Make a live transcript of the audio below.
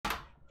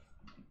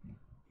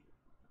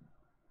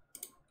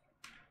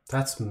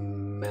That's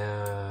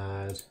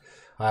mad.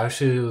 I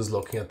actually was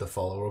looking at the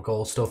follower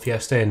goal stuff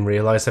yesterday and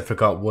realized I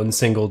forgot one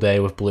single day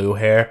with blue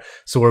hair.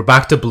 So we're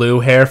back to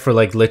blue hair for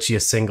like literally a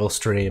single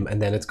stream and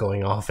then it's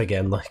going off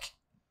again. Like,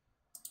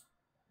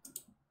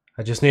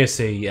 I just need to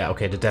see. Yeah,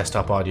 okay, the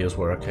desktop audio is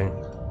working.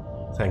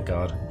 Thank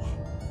God.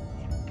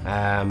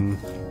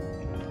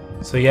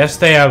 So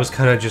yesterday I was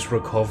kind of just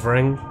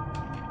recovering.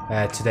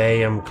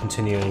 Today I'm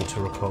continuing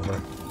to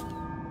recover.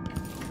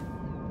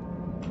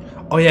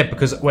 Oh yeah,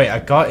 because wait, I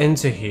got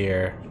into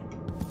here.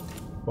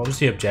 What was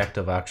the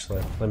objective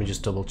actually? Let me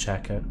just double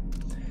check it.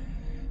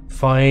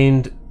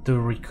 Find the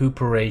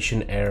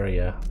recuperation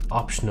area.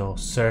 Optional.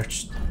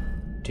 Search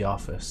the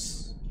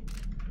office.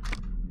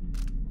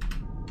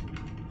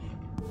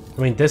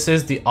 I mean, this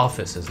is the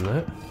office, isn't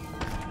it?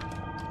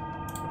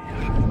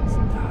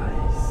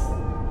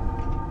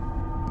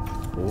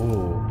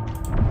 Ooh.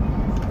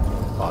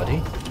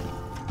 Body?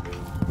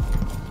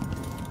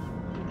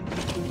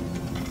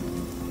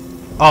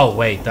 Oh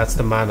wait, that's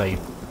the man I,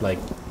 like,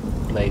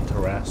 laid to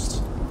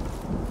rest.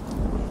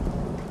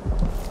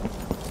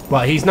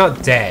 Well, he's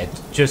not dead.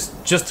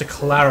 Just to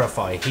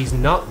clarify, he's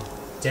not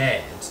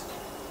dead.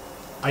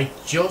 I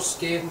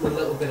just gave him a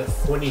little bit of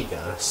funny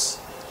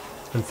gas.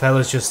 And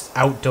fella's just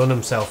outdone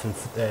himself in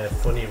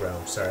funny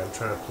realm. Sorry, I'm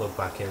trying to plug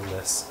back in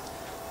this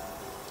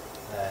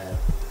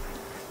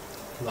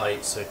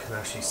light so I can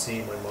actually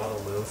see my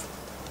model move.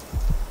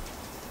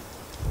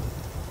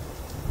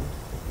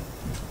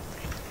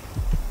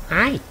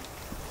 Hi!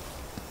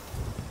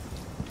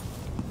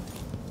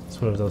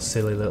 It's one of those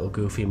silly little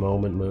goofy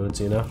moment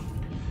moods, you know?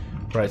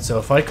 Right, so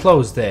if I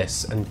close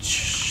this and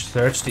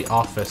search the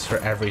office for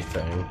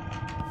everything...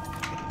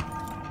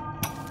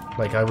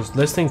 Like, I was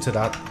listening to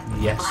that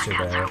yesterday.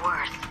 Blackouts are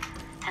worse,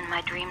 and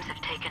my dreams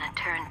have taken a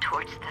turn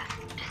towards the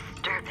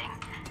disturbing.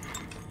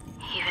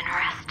 Even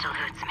rest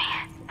eludes me.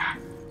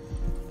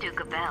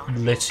 Duke Bell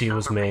Literally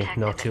was me,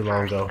 not too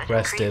long ago.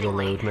 Rest did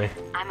elude me.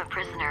 I'm a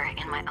prisoner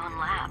in my own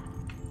lab.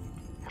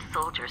 The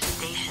soldiers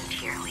stationed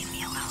here leave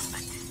me alone,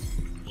 but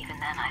even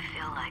then I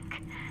feel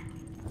like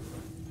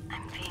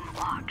I'm being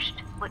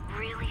watched. What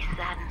really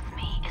saddens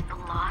me is the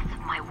loss of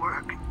my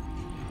work.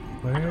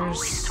 I've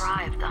always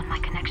thrived on my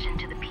connection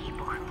to the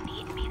people who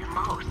need me the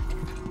most.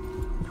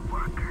 The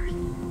workers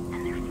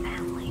and their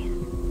families.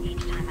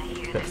 Each time I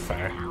hear Bit their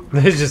far. out,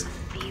 It's just,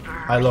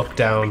 fever, I look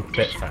down,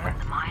 bit condition far. with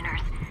the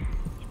miners,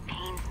 it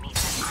pains me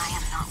that I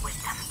am not with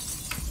them,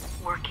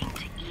 working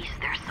to ease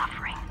their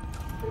suffering.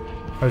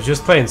 I was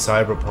just playing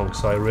Cyberpunk,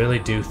 so I really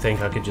do think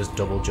I could just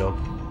double jump.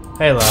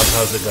 Hey lab,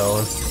 how's it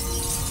going?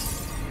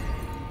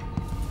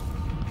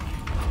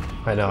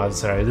 I know, I'm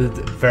sorry.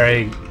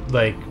 Very,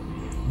 like,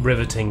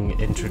 riveting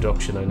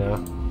introduction, I know.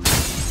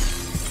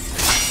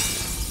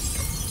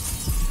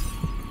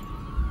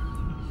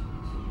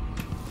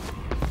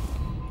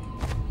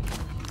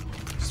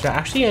 Is there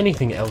actually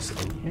anything else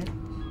in here?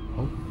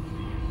 Oh.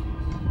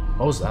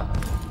 What was that?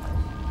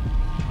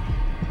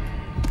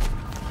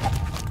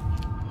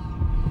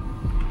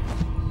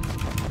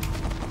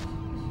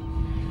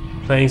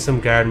 Playing some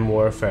Garden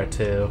Warfare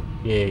 2.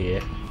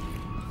 Yeah.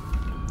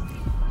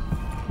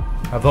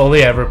 I've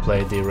only ever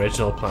played the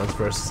original Plants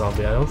vs.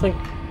 Zombie. I don't think...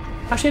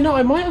 Actually, no,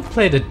 I might have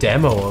played a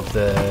demo of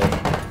the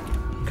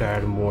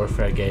Garden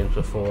Warfare games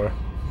before.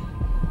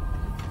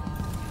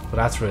 But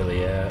that's really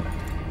it.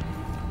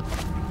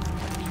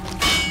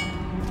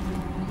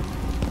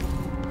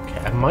 Okay,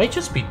 I might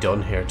just be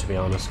done here, to be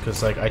honest,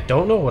 because, like, I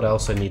don't know what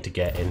else I need to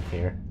get in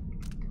here.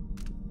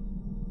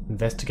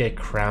 Investigate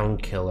Crown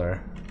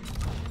Killer.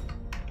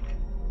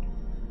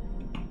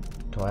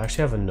 Do I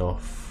actually have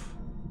enough?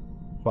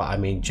 Well, I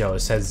mean, Joe, it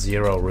says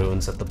 0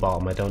 runes at the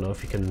bottom. I don't know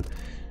if you can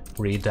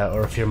read that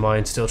or if your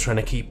mind's still trying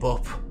to keep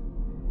up.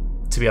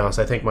 To be honest,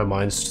 I think my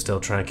mind's still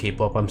trying to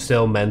keep up. I'm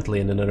still mentally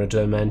in another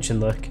dimension,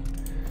 like.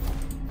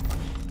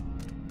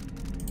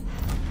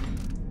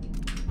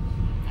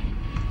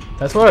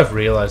 That's what I've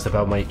realized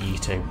about my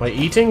eating. My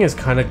eating is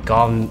kind of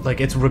gone, like,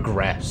 it's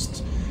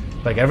regressed.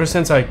 Like, ever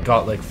since I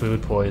got, like,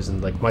 food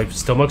poisoned, like, my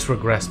stomach's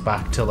regressed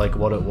back to, like,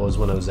 what it was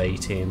when I was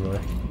 18,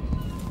 like.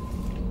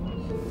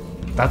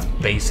 That's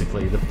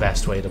basically the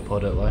best way to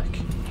put it, like.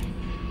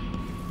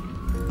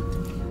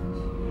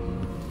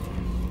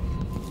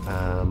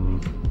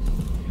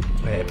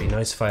 Yeah, it'd be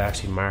nice if I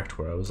actually marked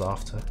where I was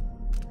off to.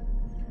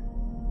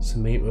 So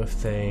meet with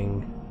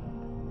thing,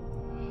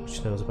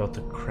 which knows about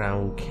the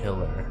Crown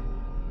Killer.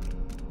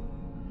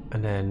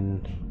 And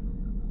then...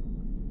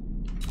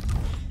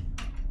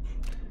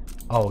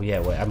 Oh yeah,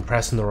 wait, I'm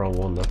pressing the wrong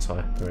one, that's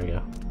why. There we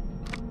go.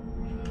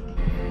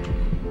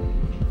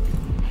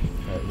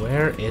 Right,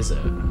 where is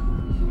it?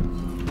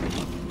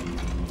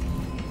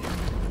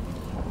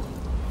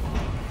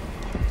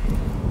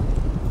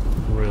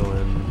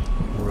 Ruin.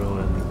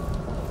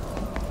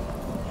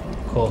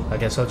 Cool, I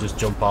guess I'll just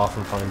jump off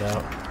and find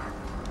out.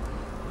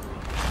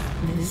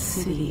 This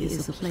city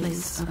is a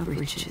place of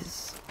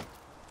riches,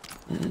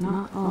 but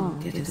not all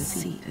get a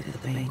seat at the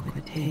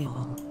banquet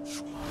table.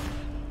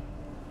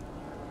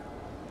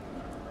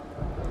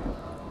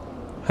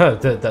 Huh,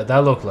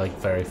 that looked like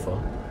very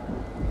fun.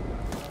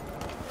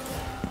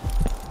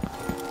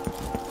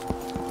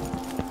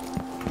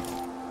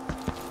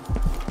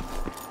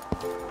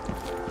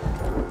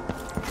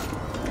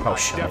 Oh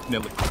shit.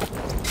 Definitely.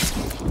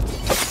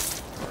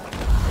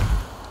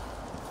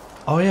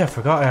 Oh yeah, I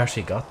forgot I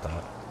actually got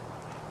that.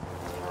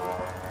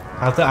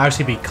 I have to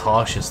actually be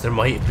cautious. There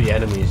might be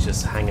enemies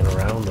just hanging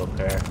around up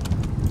there.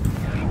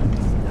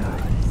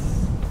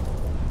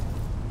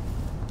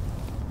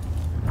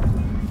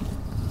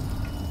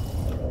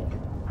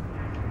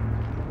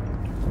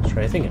 Is there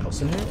anything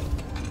else in here?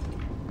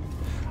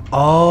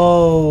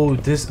 Oh,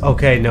 this...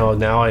 Okay, no,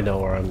 now I know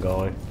where I'm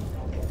going.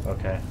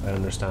 Okay, I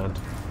understand.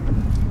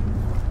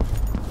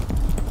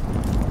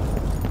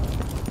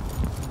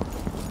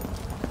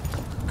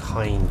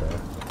 Kinda.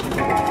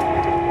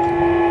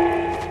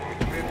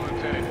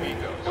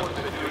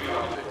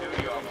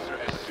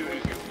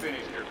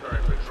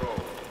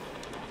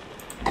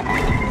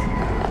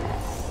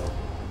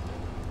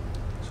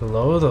 So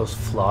lower those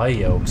fly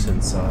yolks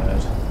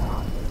inside.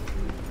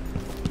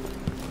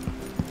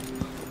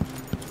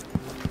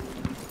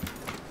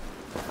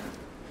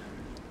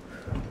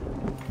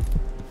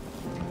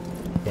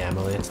 Yeah,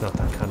 Emily, it's not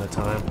that kind of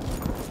time.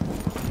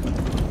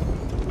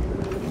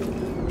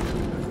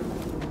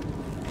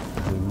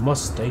 We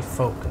must stay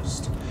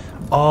focused.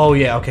 Oh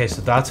yeah, okay,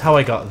 so that's how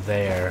I got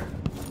there.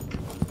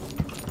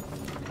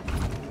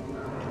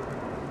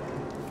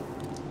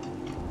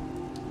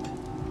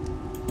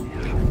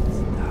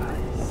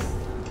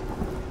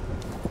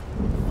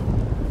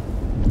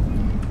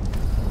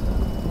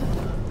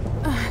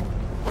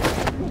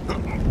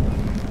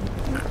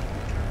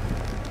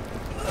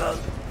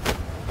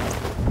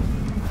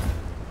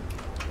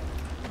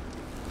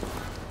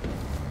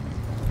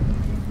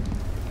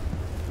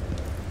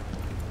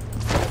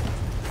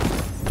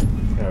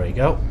 There we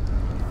go.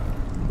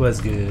 Was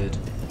good.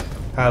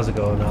 How's it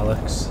going,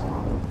 Alex?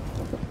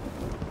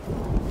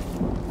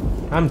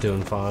 I'm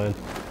doing fine.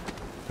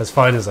 As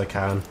fine as I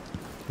can,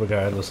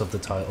 regardless of the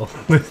title.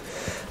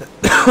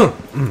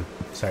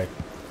 Sorry.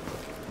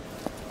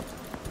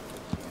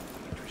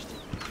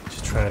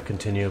 Just trying to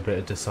continue a bit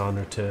of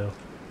Dishonored too.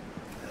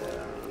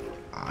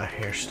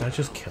 Here, should I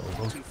just kill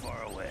them? Too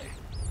far away.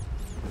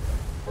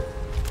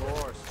 Of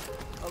course.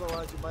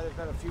 Otherwise, you might have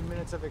had a few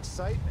minutes of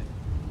excitement.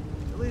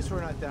 At least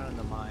we're not down in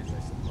the mines, I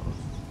suppose.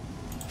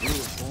 We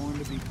were born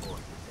to be bored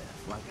to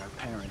death, like our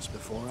parents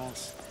before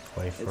us.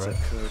 Wait for It's it. a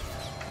curse.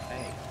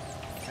 Hey.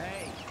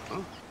 Hey.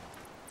 Huh?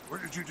 Where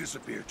did you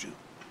disappear to?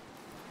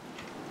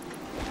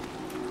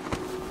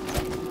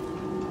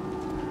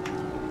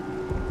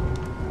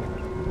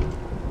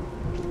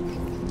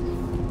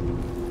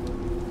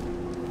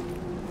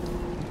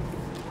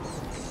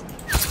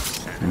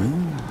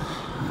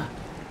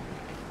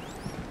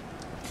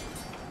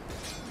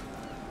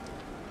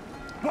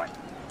 What?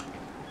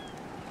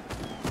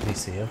 Did he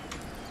see him?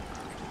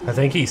 I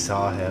think he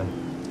saw him.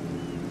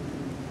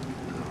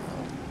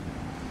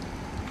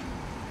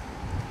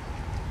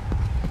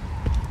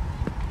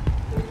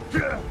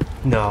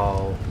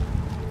 No.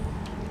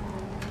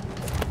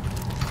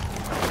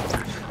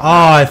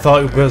 Oh, I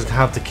thought we were going to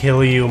have to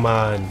kill you,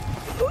 man.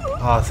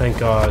 Oh, thank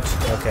God.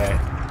 Okay,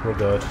 we're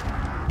good.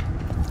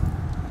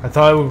 I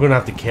thought we were going to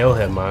have to kill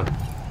him, man.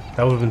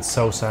 That would have been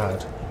so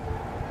sad.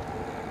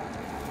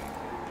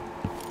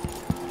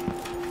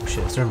 Oh,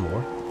 shit, is there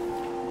more?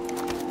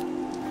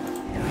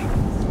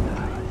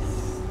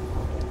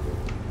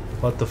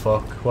 What the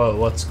fuck? Whoa,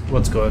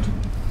 what's good?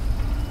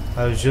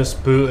 I was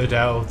just booted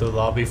out of the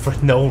lobby for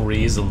no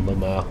reason,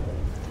 Lama.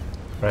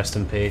 Rest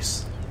in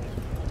peace.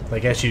 I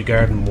guess you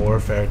Garden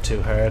Warfare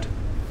too hard.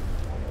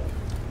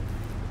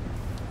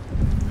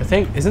 I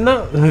think, isn't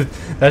that...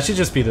 that should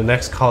just be the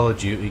next Call of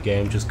Duty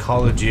game. Just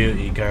Call of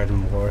Duty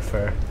Garden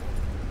Warfare.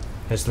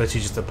 It's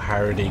literally just a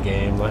parody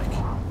game, like...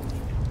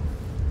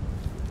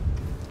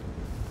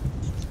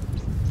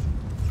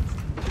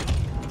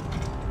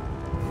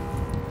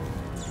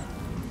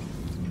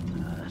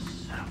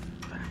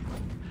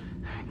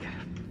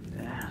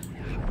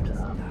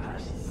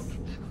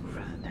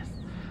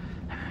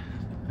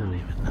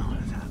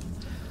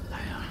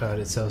 God,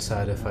 it's so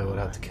sad if I would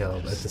have to kill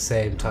him at the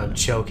same time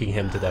choking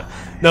him to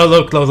death. No,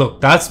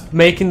 look. That's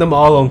making them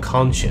all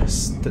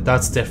unconscious.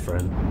 That's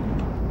different.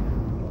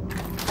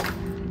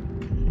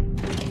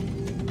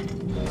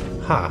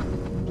 Huh.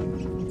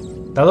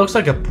 That looks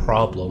like a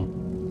problem.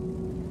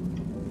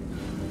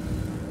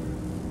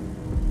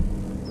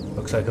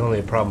 Looks like only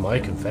a problem I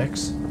can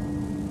fix.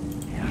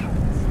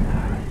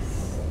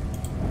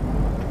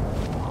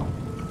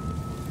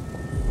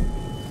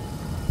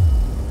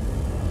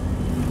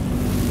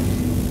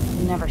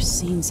 Never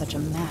seen such a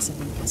massive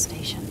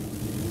infestation.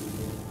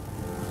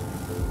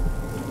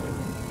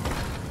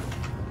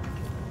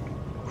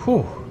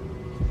 Whew.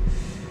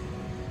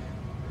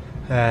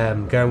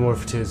 Garden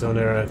Warfare 2 is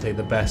unironically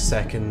the best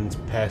second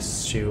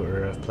pest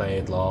shooter I've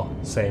played, lol.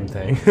 Same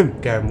thing.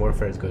 Garden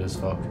Warfare is good as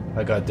fuck.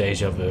 I got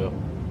deja vu.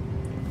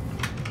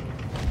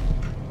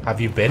 Have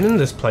you been in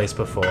this place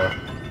before?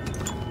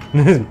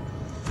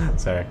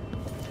 Sorry.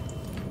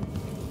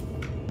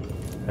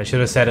 I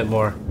should have said it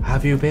more.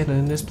 Have you been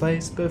in this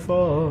place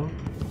before?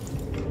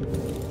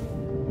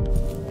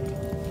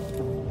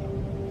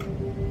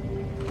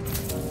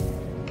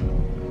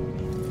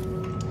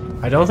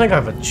 I don't think I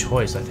have a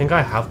choice. I think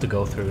I have to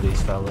go through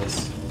these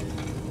fellas.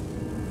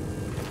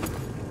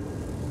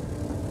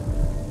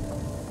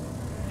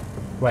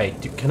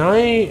 Wait, can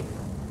I...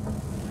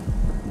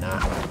 Nah.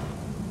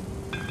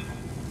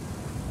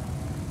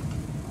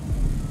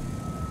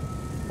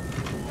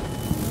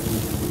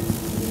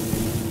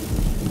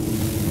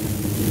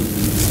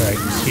 Sorry,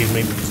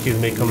 excuse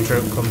me, come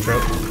through, come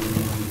through.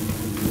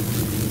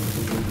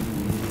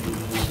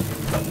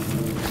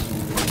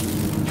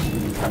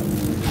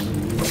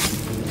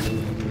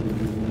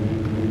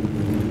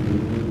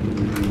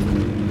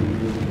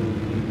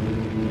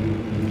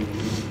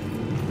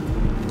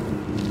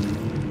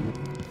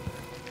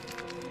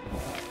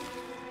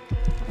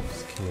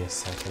 Just give me a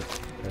second.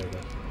 There we go.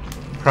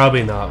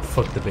 Probably not,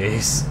 fuck the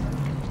base.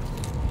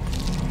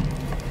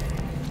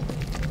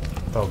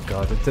 Oh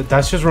god,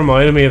 that's just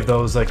reminded me of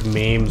those like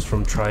memes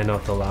from Try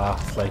Not to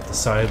Laugh, like the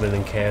Simon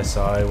and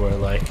KSI, where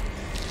like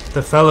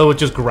the fella would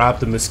just grab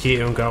the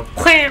mosquito and go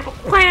quack,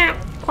 quack,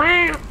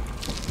 quack.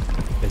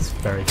 It's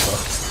very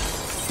close.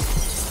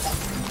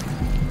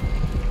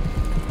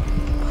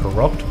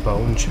 Corrupt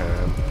bone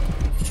charm.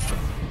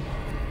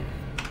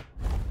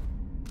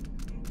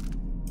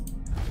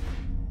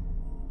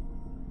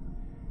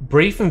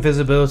 Brief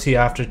invisibility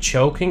after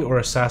choking or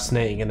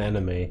assassinating an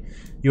enemy.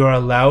 You are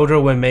louder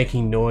when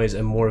making noise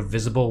and more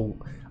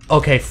visible.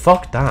 Okay,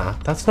 fuck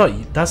that. That's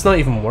not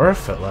even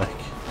worth it, like.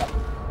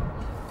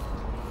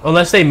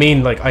 Unless they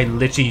mean like I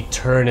literally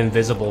turn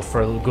invisible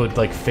for a good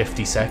like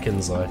 50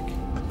 seconds, like.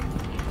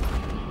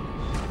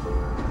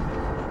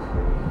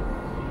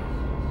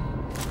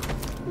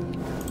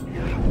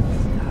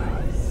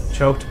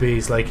 Choked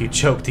bees like you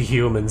choked the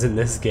humans in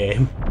this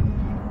game.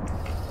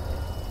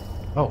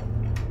 Oh.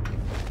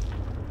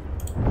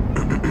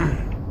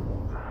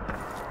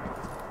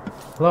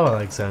 Hello,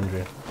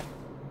 Alexandria.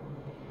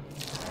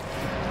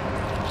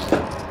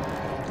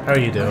 How are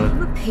you doing? Are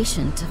you a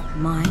patient of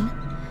mine?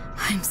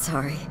 I'm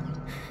sorry.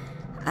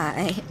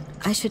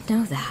 I should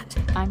know that.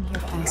 I'm here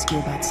to ask you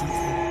about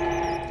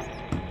something.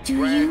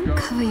 Do you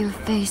cover your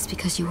face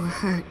because you were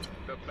hurt?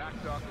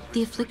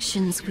 The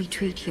afflictions we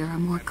treat here are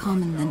more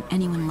common than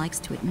anyone likes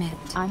to admit.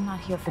 I'm not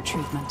here for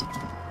treatment.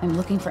 I'm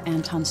looking for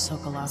Anton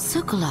Sokolov.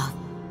 Sokolov?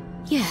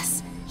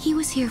 Yes, he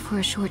was here for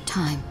a short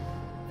time.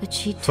 But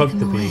she took Fuck him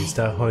the away. bees,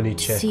 that honey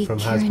chick See from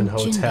Karen Hasbin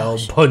Hotel.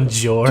 Jindosh.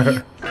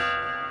 Bonjour.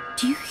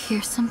 Do you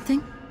hear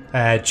something?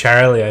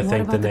 Charlie, I What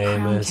think the about the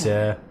name crown is,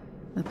 killer?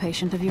 yeah. A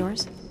patient of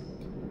yours?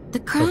 The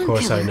crown Of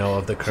course killer. I know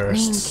of the That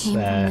cursed name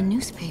came from the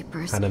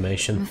newspapers. I'm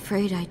animation.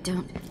 afraid I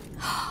don't.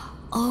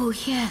 Oh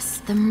yes,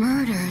 the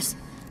murders.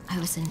 I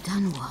was in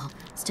Dunwall,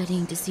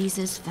 studying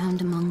diseases found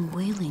among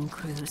whaling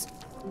crews.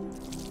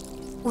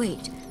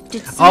 Wait,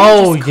 did someone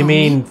Oh, just you call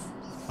mean... me?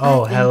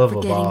 Oh, I've been hell of a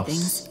forgetting boss.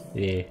 things.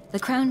 Yeah. The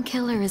Crown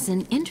Killer is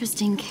an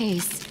interesting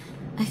case.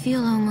 I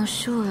feel almost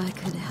sure I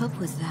could help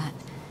with that.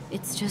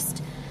 It's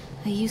just,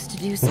 I used to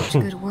do such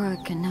good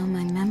work and now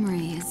my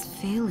memory is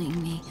failing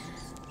me.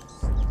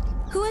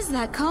 Who is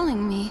that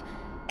calling me?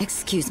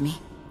 Excuse me.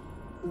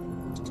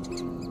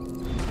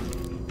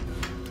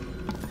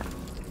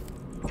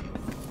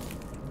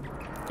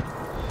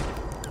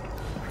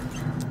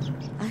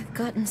 I've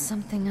gotten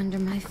something under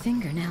my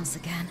fingernails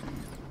again.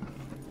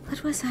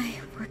 What was I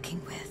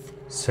working with?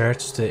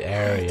 Search the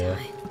area.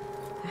 Iodine,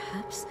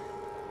 perhaps?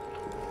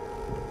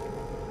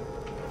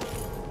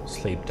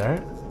 Sleep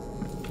dart.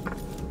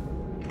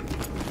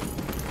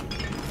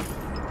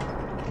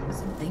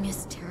 Something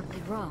is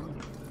terribly wrong.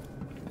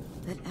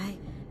 But I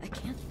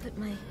can't put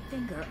my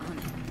finger on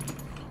it.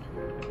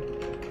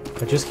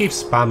 I just keep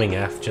spamming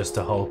F just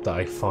to hope that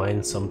I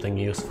find something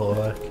useful,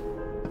 like.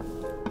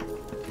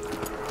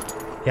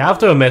 You have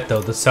to admit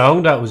though, the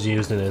song that was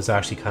used in it is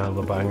actually kind of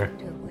a banger.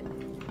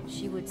 What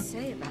she would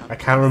say about I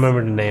can't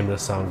remember the name of the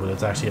song, but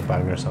it's actually a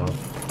banger song.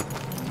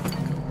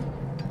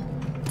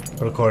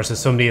 But of course, as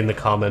somebody in the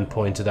comment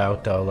pointed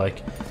out though,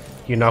 like,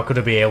 you're not going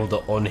to be able to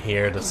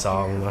unhear the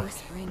song, like,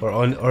 or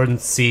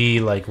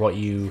unsee like what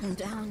you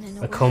down in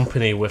a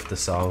accompany with the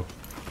song.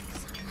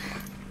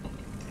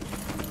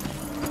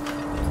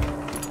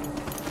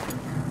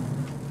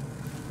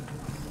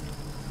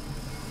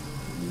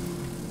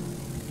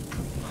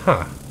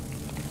 Huh.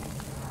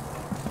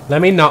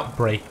 Let me not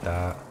break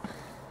that.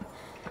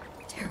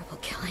 terrible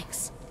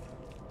killings.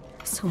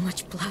 So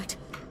much blood.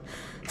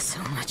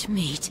 So much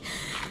meat.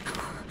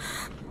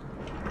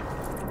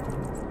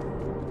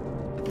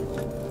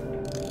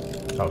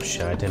 Oh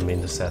shit, I didn't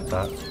mean to set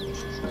that.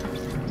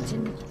 I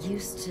didn't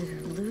used to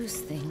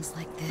lose things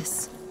like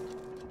this.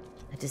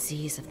 A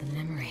disease of the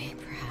memory,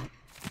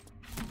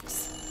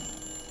 perhaps.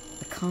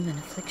 A common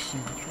affliction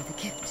for the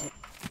gifted.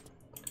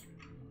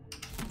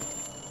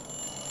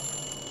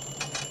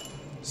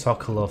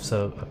 Sokolov,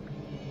 so...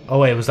 Oh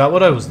wait, was that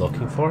what I was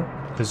looking for?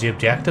 Because the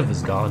objective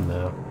is gone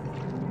now.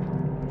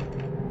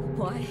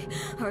 Why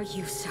are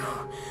you so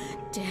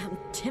damn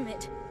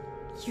timid?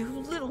 You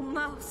little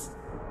mouse.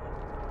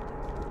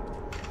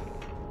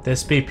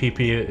 This be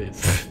PP...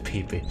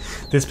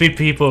 This be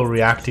people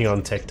reacting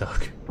on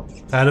TikTok.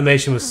 The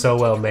animation was so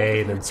well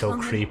made and I'd so tell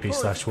my creepy boys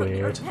slash from your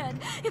weird. head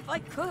if I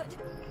could.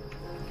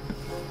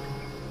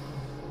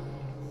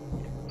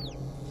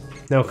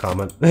 No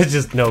comment.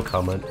 Just no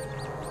comment.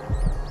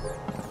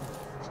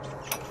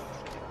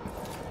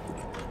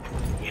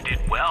 You did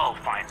well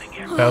finding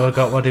him. Bella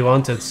got what he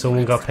wanted.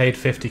 Someone got paid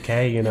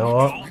 50k, you know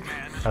what?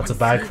 That's a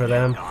bag for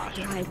them.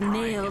 Drive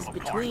nails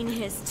between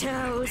his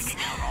toes. Digging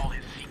out all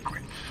his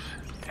secrets,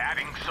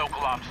 adding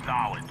Sokolov's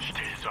knowledge to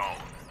his own.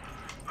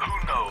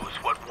 Who knows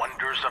what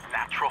wonders of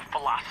natural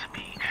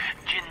philosophy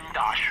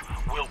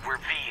Jindosh will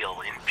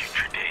reveal in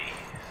future days.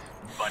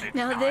 But it's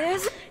Now time.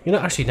 there's You know,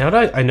 actually, now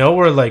that I know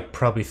we're like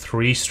probably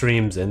 3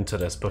 streams into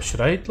this, but should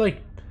I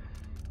like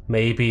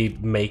maybe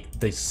make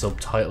the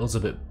subtitles a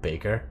bit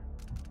bigger?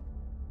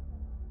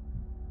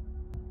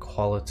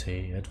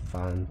 Quality,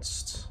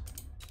 advanced.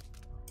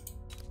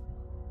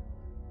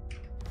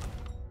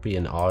 Be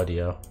an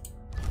audio.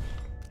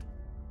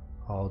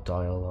 All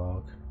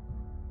dialogue.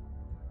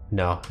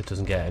 No, it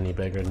doesn't get any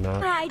bigger than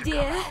that.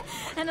 idea,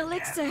 an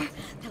elixir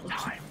that will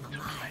keep him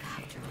alive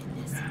after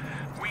I miss him.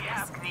 We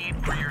have need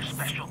for your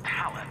special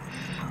talents.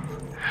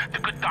 The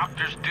good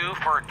doctors do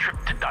for a trip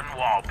to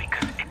Dunwall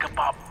because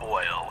Ichabod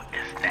oil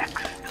is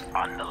next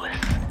on the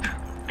list.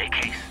 Make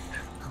haste.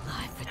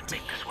 Alive for And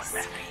make this one days,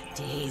 messy.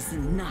 days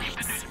and Give the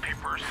nights.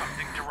 newspaper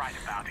something to write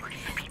about and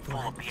keep the people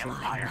of the Fly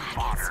Empire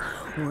maggots fodder.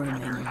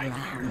 worming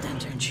around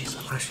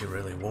underneath. I'm actually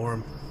really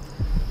warm.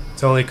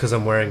 It's only because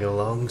I'm wearing a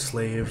long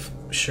sleeve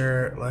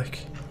shirt,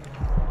 like.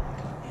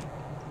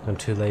 I'm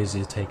too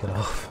lazy to take it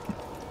off.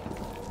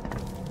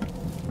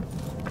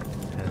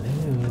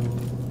 Hello.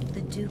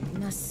 The Duke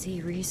must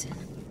see reason.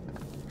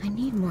 I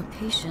need more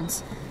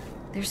patience.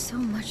 There's so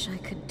much I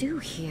could do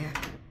here.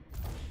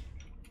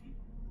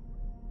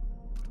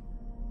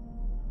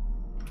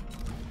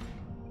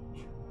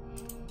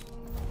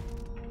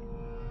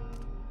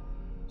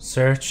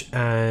 Search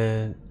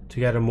and to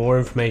get more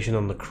information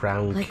on the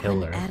Crown Like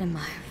Killer. when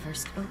Adamire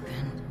first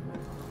opened.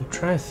 I'm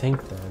trying to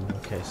think then.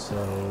 Okay, so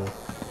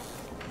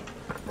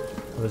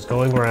I was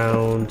going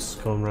around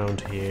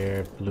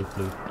here. Bloop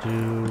bloop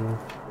doo.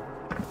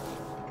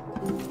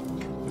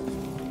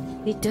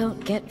 We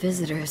don't get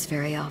visitors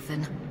very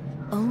often.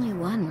 Only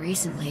one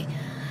recently.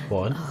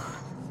 One.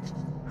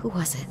 Who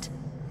was it?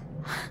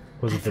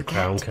 Was I it the forget.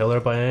 Crown Killer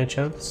by any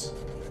chance?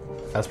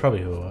 That's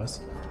probably who it was.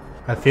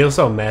 I feel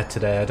so meh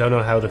today. I don't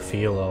know how to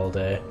feel all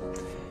day.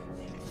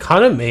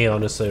 Kind of me,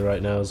 honestly,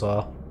 right now as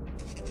well.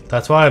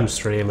 That's why I'm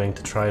streaming,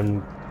 to try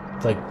and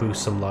like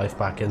boost some life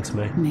back into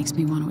me. It makes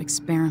me want to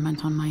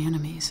experiment on my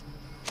enemies.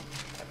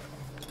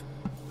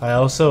 I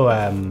also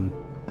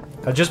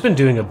I've just been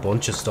doing a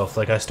bunch of stuff.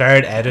 Like I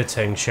started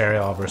editing Sherry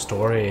Arbor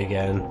Story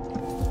again.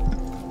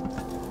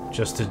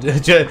 Just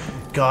to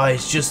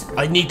guys,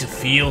 I need to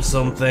feel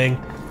something.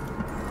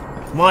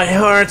 My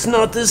heart's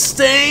not the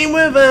same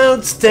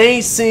without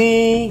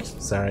Stacy.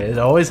 Sorry, it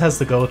always has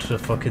to go to the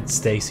fucking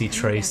Stacy,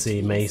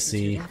 Tracy,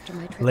 Macy,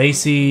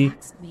 Lacey,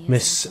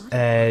 Miss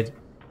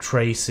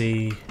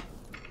Tracy.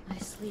 My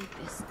sleep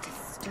is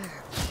disturbed.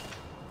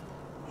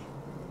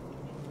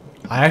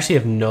 I actually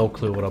have no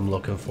clue what I'm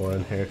looking for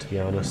in here, to be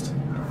honest.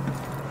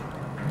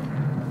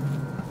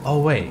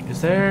 Oh wait,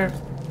 is there?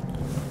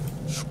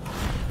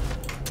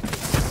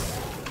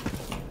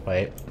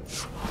 Wait.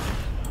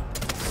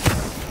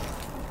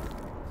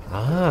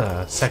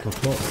 Ah, second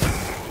floor.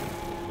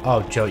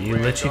 Oh, Joe, you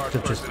literally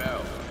could have just...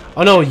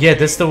 Oh no, yeah,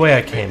 this is the way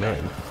I came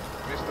in.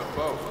 Miss the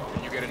boat,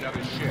 and you get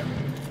another ship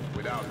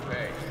without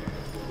pay.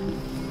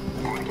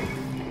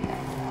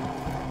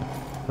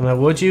 And I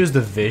would use the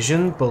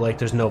vision, but like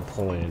there's no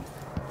point.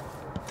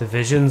 The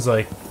vision's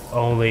like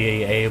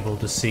only able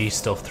to see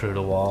stuff through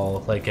the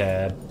wall, like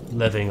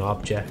living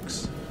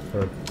objects.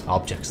 Or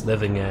objects,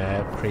 living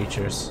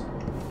creatures.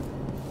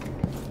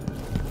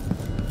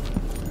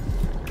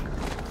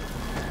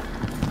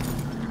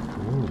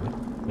 Ooh,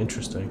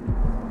 interesting.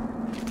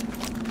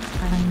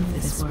 I knew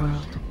this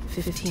world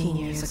 15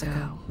 years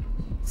ago.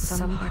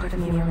 Some part of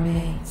me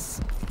remains,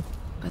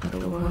 but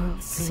the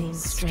world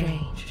seems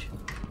strange.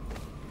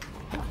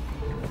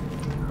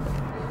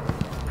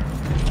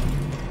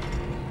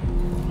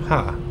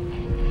 Huh.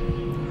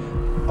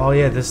 Oh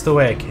yeah, this is the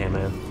way I came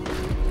in.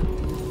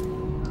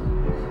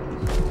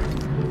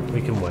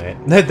 We can wait.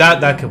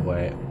 that could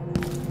wait.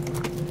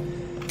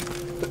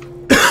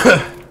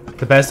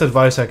 The best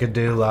advice I could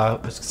do,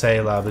 lab, is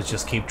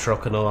just keep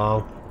trucking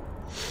along.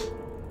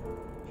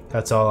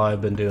 That's all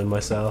I've been doing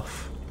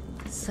myself.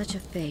 Such a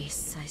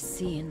face I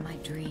see in my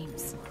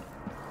dreams.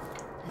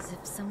 As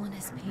if someone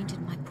has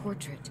painted my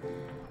portrait,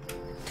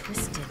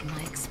 twisted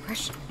my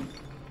expression.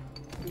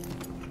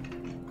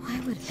 Why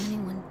would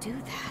anyone do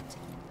that?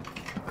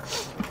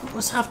 It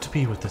must have to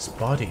be with this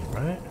body,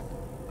 right?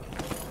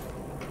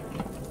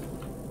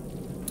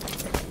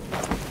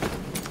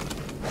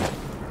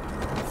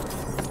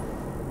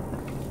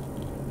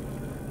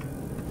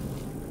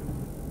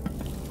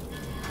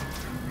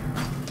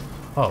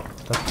 Oh,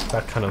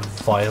 that kind of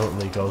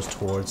violently goes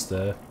towards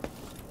the...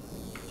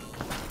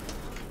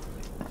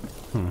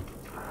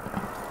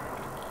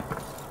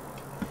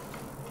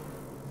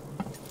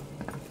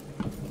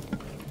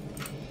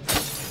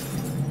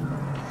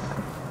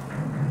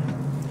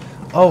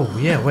 Oh,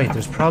 yeah, wait,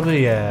 there's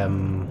probably, oh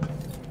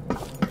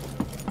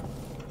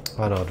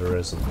no, there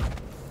isn't.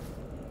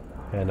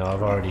 Yeah, no,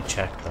 I've already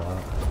checked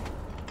that.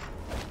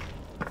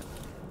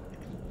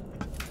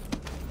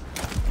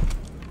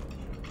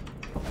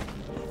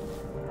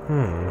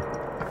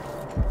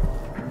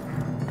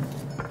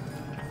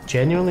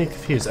 Genuinely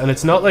confused. And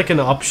it's not like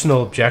an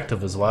optional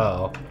objective as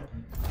well.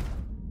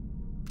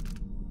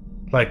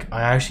 Like,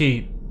 I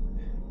actually...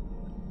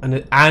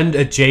 And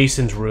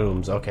adjacent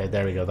rooms. Okay,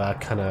 there we go. That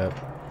kind of...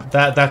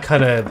 That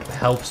kind of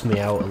helps me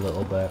out a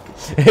little bit.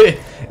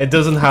 It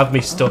doesn't have me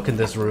stuck in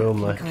this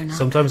room. Like,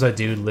 sometimes I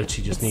do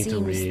literally just need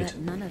to read. That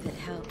none of it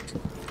helped.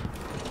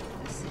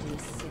 The city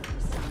is sick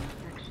with some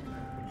infection.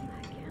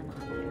 I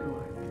cannot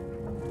cure.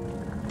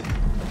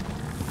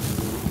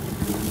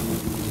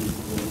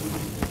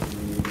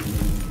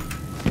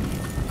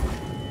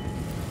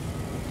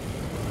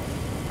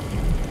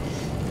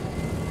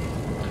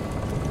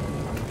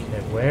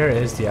 Okay, where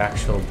is the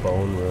actual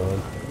bone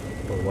ruin?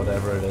 Or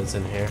whatever it is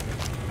in here.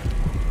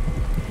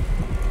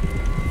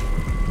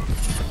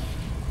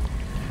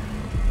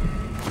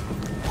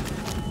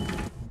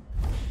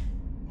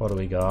 What do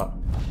we got?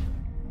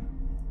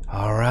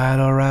 Alright,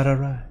 alright,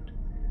 alright.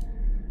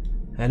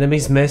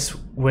 Enemies miss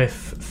with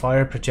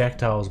fire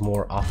projectiles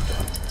more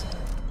often.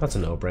 That's a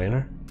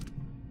no-brainer.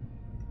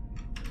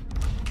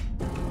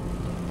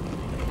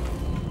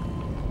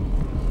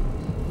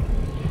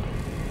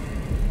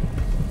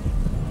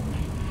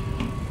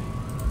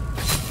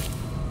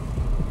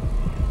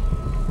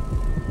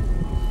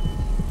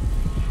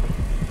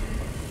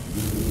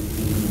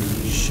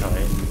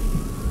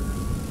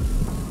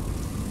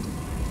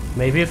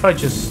 Maybe if I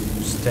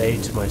just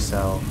stay to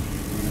myself.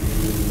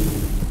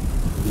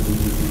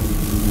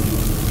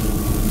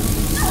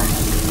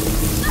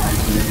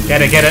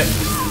 Get it, get it.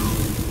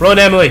 Run,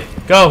 Emily.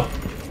 Go.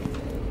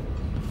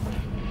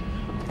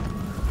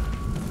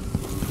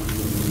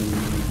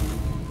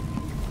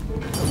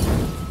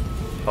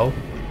 Oh.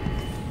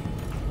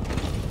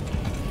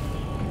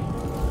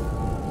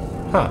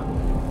 Huh.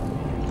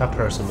 That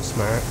person was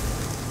smart.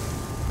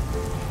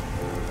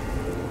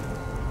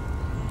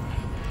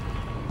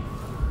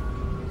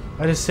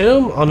 I'd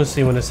assume,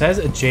 honestly, when it says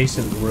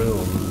adjacent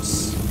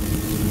rooms...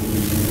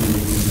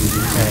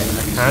 Okay,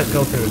 I can't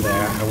go through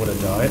there. I would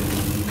have died.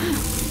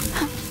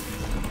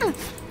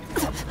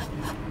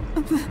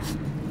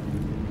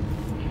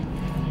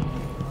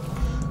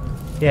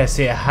 Yeah,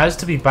 see, it has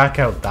to be back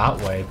out that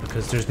way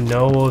because there's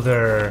no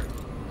other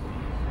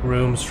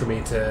rooms for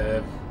me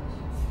to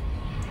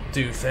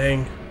do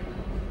thing.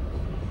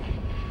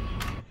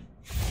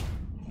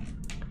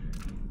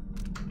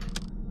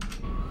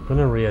 I'm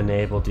gonna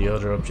re-enable the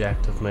other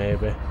objective,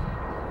 maybe.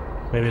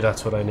 Maybe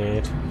that's what I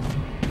need.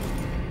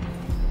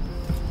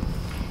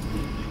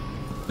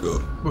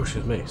 Oh,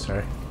 excuse me,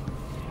 sorry.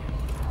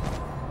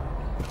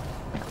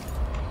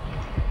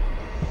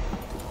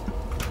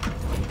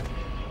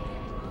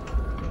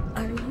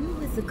 Are you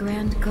with the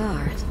Grand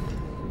Guard?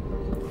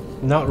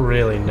 Not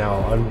really,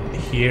 no. I'm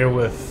here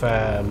with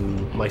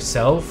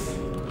myself.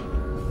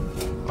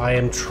 I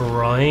am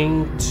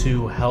trying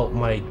to help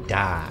my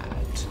dad.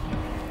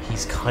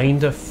 He's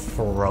kind of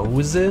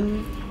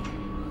frozen,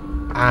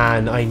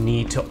 and I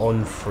need to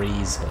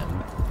unfreeze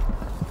him.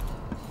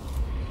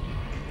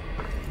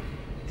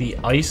 The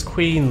Ice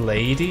Queen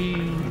lady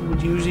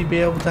would usually be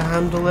able to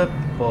handle it,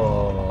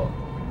 but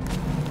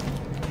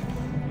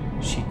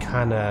she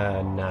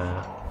kinda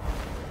nah.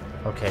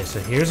 Okay, so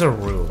here's a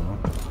room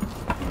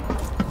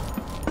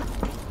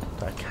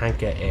that I can't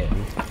get in.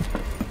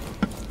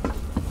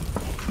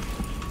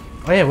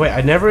 Oh yeah, wait,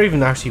 I never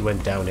even actually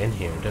went down in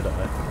here, did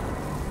I?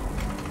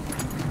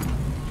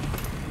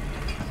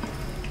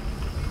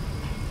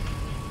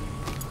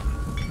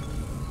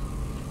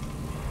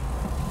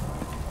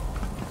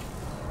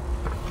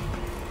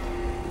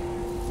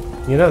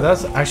 You know,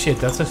 that's actually,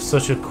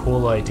 such a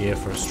cool idea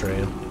for a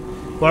stream.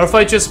 What if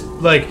I just,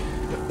 like,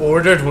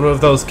 ordered one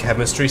of those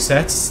chemistry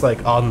sets,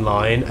 like,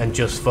 online and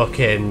just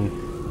fucking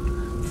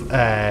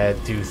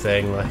do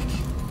thing, like...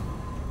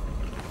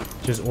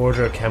 Just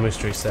order a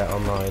chemistry set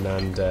online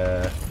and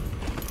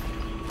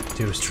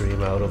do a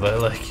stream out of it,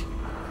 like...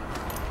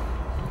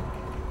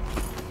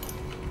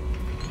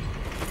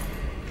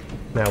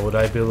 Now, would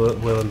I be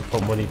willing to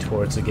put money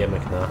towards a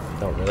gimmick? Nah,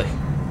 not really.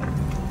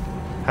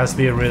 Has to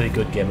be a really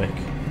good gimmick.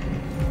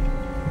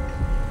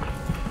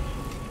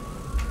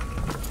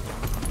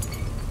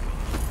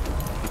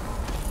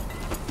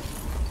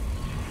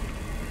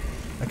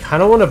 I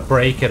kind of want to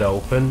break it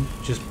open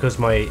just because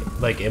my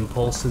like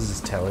impulses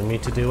is telling me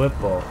to do it,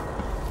 but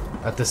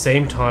at the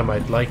same time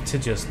I'd like to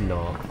just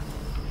not.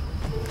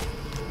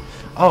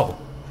 Oh,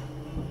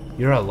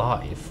 you're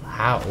alive.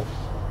 How?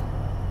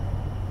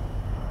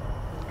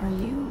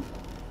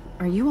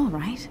 Are you all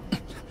right?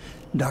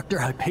 Dr.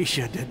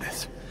 Hypatia did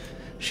this.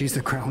 She's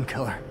the crown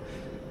killer.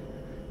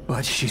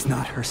 But she's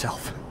not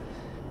herself.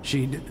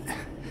 She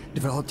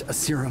developed a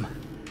serum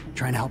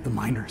trying to help the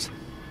miners.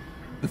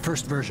 The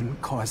first version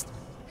caused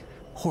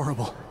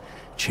horrible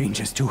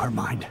changes to her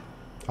mind.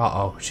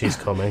 Uh-oh, she's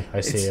coming.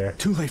 I see her.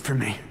 It's too late for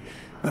me.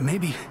 But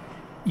maybe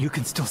you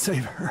can still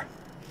save her.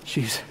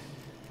 She's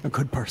a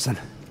good person.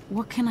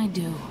 What can I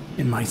do?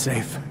 In my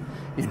safe,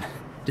 in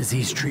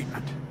disease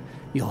treatment,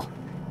 you'll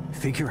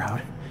figure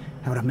out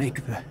how to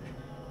make the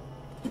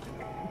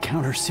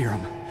counter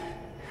serum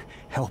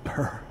help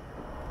her.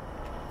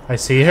 I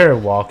see her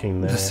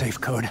walking there. The safe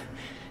code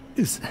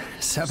is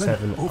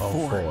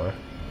 704.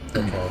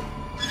 Okay.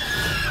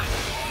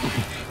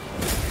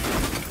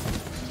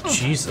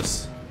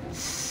 Jesus.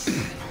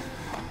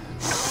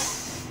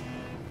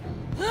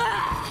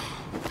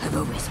 I've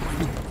always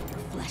wondered what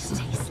your flesh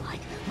tastes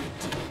like, my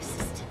dear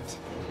assistant.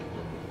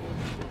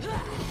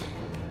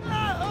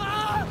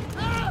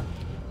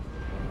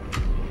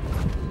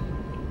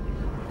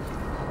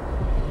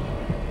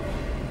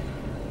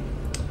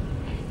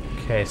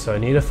 Okay, so I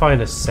need to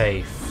find a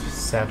safe.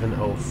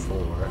 704.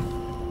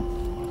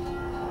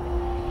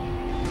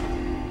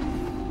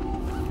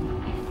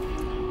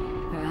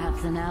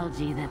 Perhaps an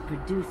algae that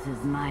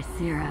produces my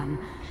serum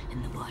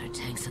in the water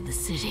tanks of the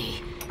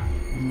city,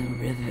 in the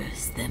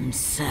rivers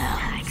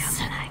themselves. I come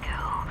and I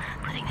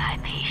go, putting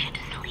Hypatia to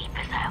sleep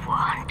as I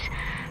want.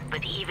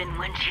 But even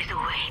when she's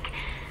awake,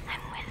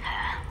 I'm with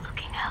her,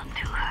 looking out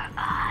through her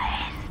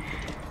eyes.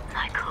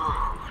 My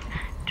cold,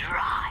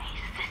 dry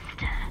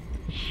sister.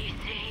 She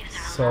saves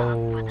her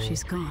So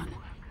She's gone.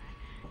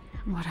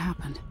 What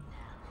happened?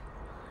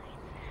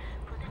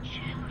 for the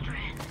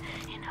children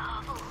in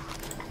hovels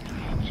at the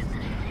edge of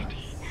the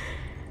city,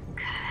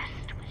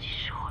 cursed with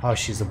short oh,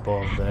 she's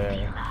above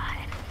there.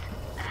 lives.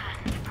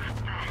 And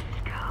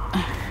Profesco,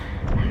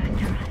 her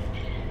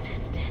trusted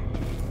assistant.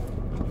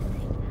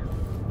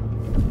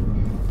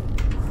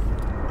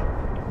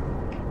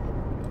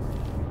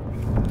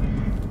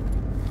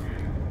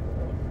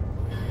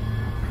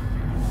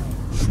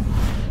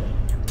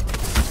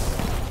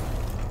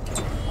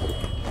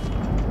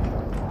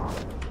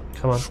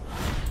 Come on.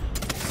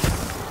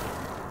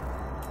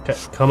 Okay,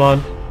 come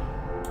on.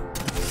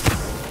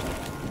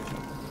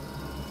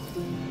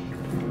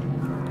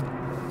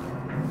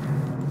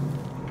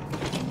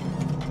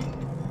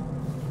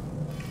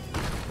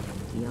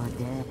 You're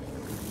dead.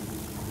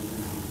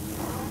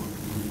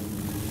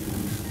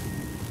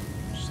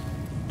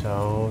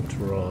 Don't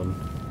run.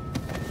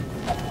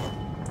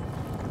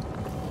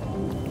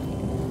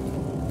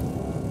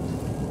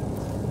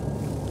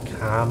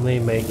 Calmly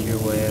make your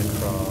way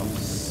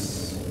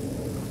across.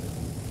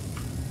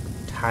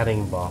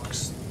 Tanning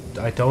box.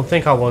 I don't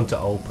think I want to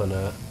open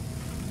it.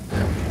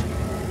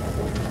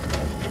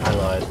 I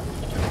lied.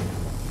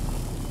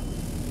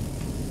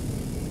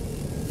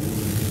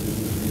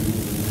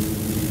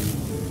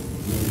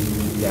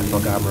 Yeah,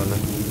 fuck, I'm running.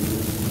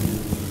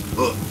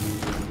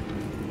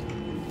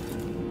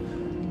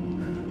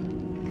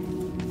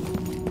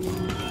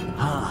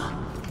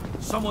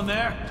 Someone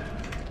there?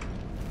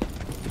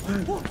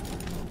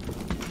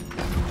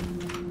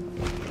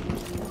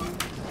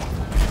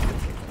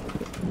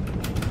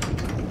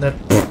 That.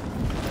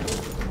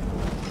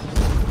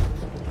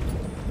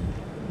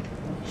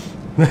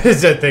 I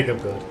think I'm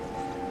good.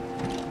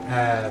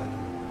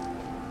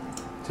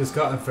 Just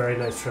got a very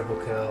nice triple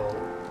kill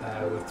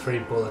with 3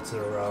 bullets in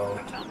a row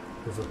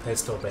with a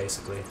pistol,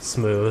 basically.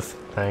 Smooth,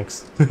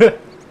 thanks.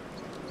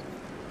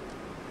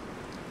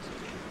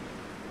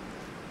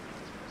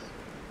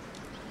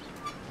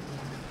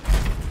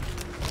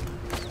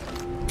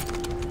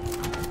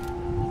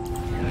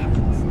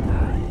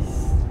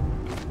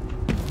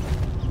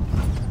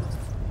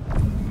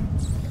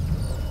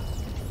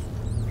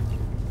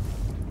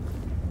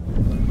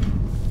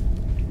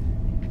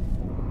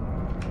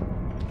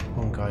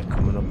 One guy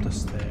coming up the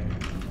stairs.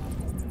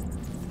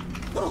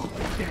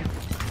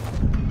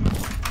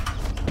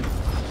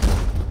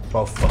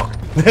 Oh fuck.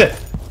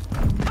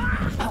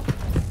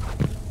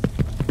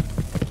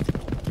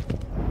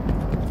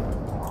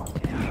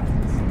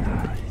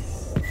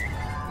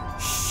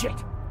 Shit!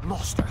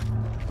 Lost her.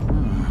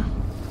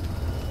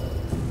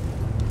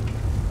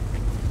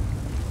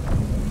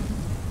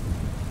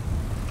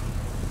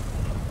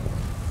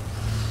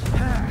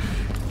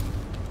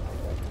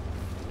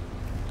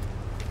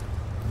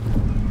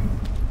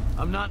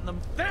 I'm not in the...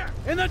 There!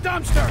 In the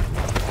dumpster!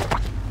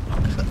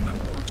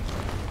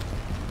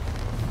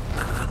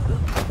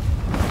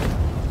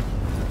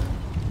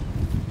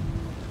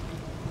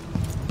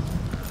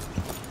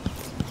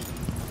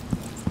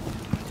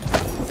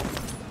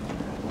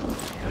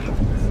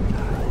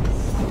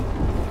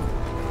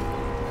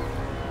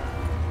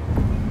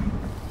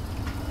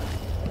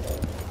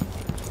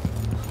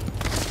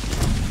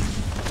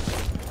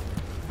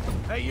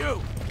 Hey,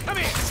 you! Come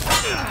here!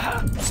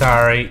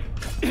 Sorry.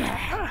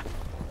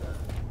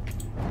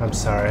 I'm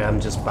sorry,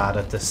 I'm just bad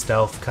at the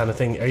stealth kind of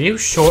thing. Are you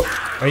short?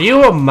 Are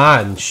you a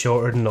man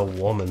shorter than a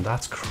woman?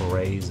 That's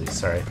crazy.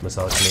 Sorry,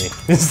 misogyny.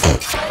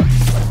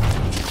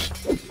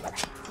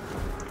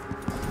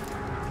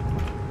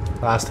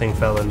 Last thing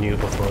fella knew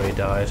before he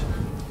died.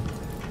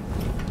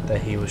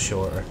 That he was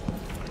shorter.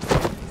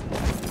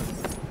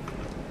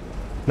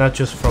 Not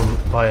just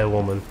by a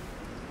woman,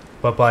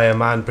 but by a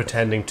man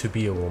pretending to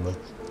be a woman.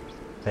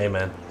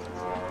 Amen.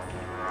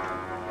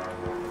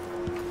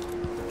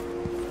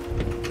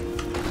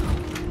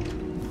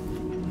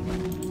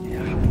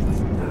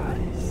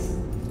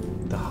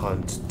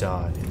 hunt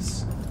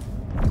dies.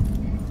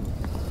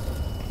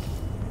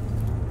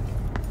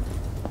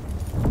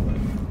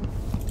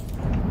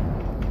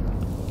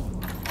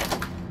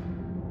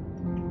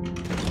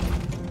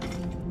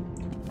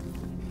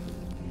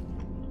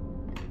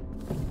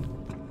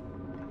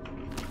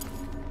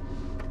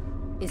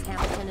 Is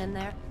Hamilton in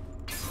there?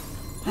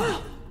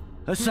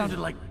 That sounded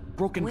like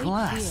broken Wait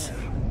glass. here.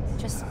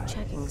 Just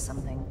checking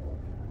something.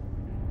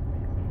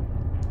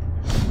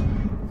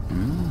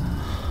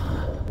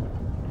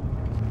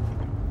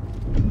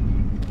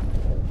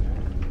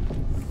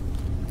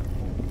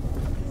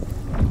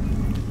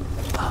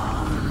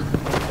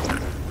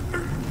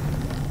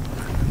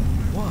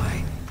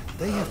 Why?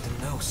 They have to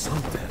know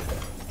something.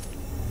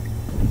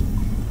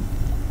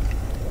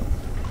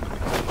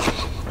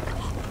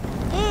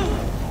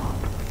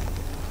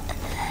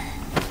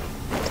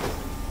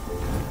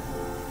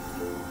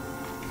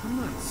 I'm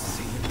not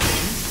seeing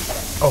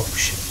things. Oh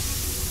shit.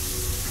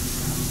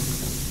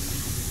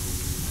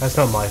 That's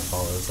not my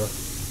fault, is it?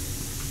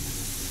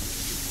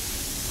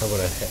 I'm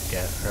gonna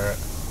get hurt.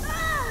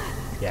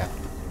 Yeah.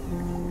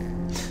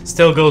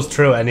 Still goes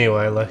through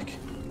anyway, like.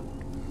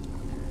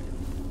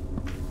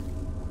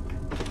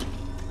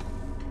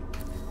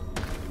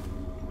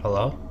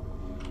 Hello?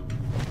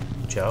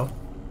 Joe?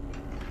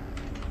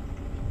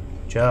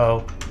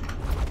 Joe?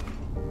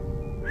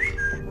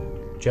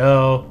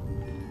 Joe?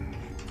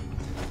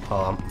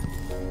 Hold on.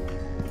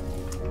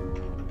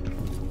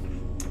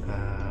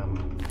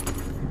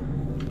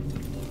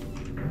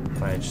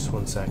 Alright, just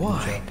 1 second.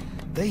 Why? Joe.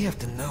 They have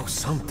to know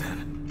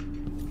something.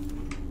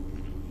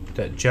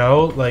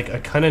 Joe, like, I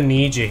kind of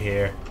need you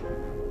here.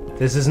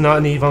 This is not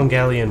an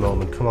Evangelion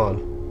moment, come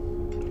on.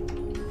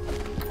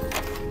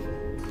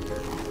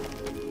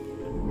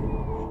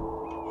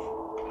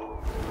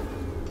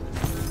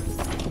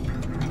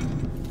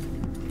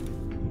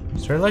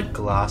 Is there, like,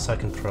 glass I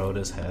can throw at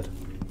his head?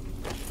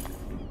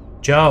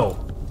 Joe!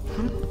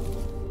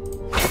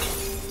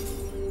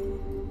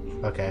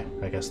 Okay,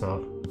 I guess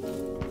not.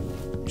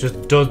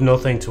 Just does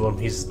nothing to him,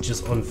 he's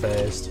just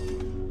unfazed.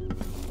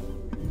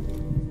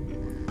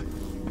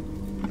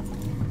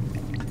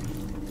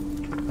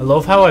 I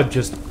love how I'm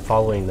just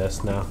following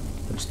this now.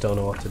 I just don't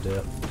know what to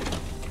do.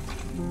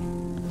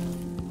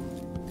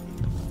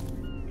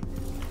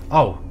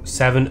 Oh,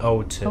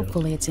 702.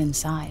 Hopefully it's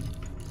inside.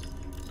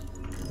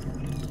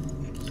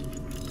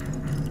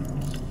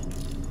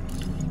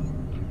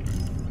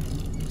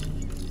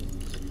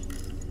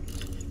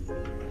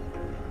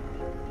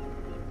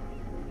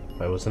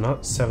 Wait, was it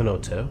not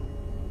 702?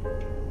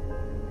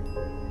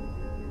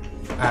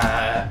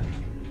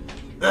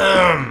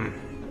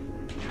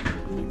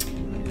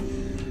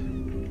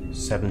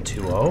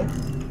 720?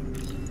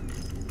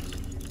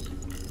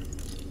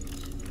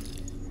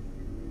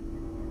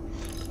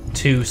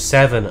 Two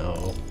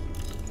 7-0.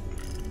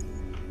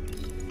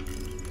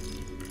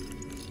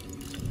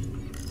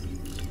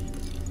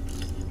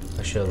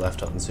 I should have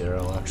left on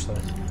 0 actually.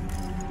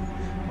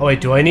 Oh wait,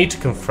 do I need to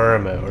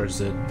confirm it or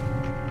is it?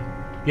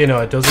 You know,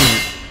 it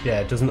doesn't. Yeah,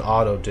 it doesn't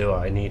auto do it.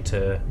 I need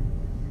to.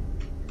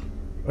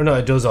 Or no,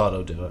 it does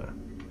auto do it.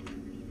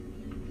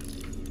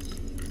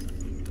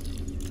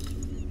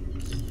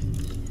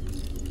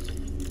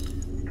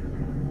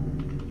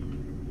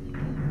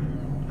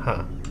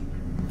 Huh.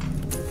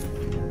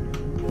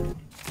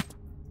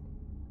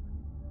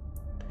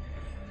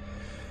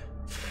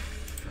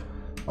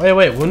 Oh yeah,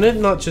 wait, wouldn't it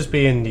not just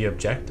be in the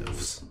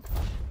objectives?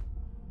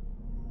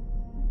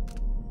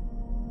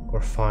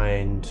 Or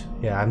find...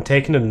 Yeah, I'm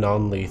taking a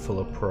non-lethal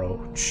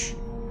approach.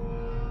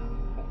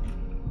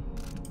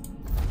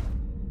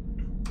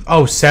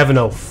 Oh,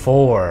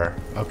 704.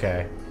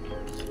 Okay.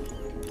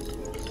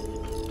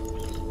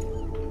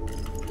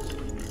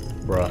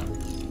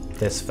 Bruh.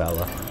 This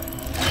fella.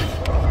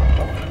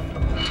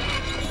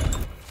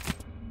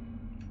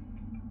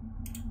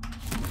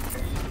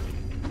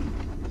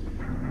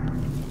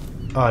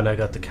 Oh, and I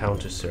got the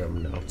counter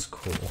serum notes.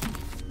 Cool.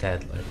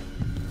 Deadly.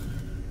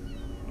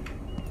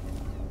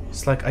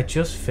 It's like I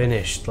just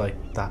finished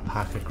like that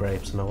pack of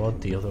grapes and I want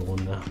the other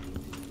one now.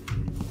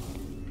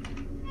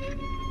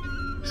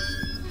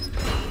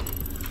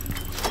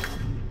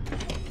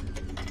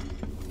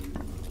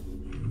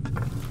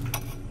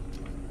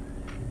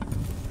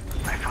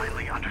 I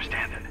finally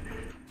understand it.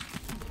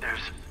 There's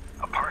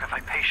a part of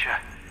Hypatia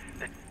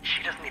that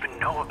she doesn't even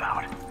know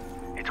about.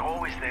 It's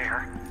always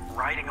there,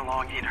 riding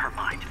along in her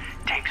mind,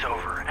 takes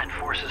over and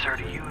forces her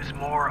to use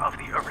more of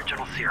the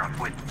original serum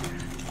with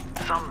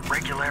some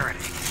regularity.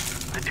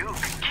 The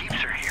Duke keeps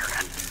her here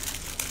and,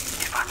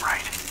 if I'm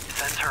right,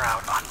 sends her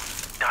out on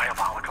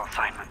diabolical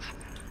assignments.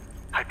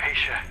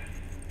 Hypatia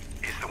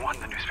is the one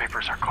the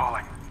newspapers are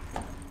calling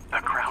the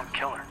Crown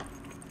Killer.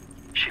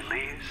 She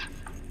leaves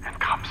and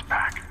comes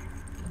back,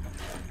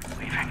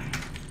 leaving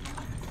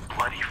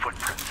bloody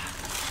footprints.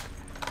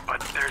 But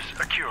there's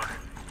a cure,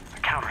 a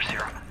counter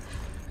serum.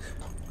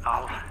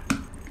 I'll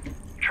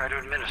try to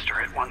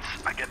administer it once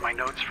I get my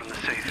notes from the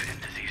safe in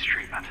disease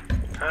treatment.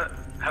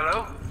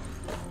 Hello?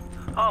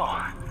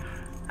 Oh,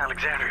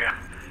 Alexandria.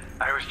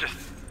 I was just...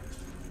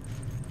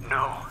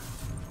 No.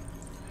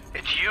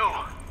 It's you.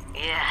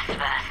 Yes,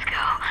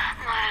 Vasco,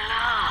 my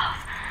love.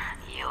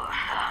 You're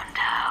found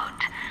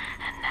out,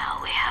 and now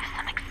we have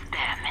some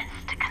experiments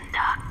to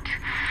conduct.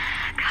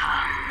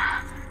 Come,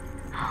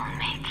 I'll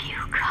make you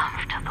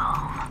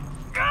comfortable.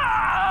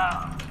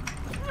 Ah!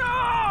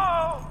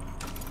 No!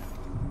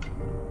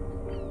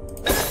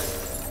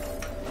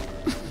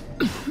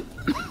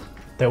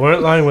 They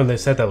weren't lying when they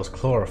said that was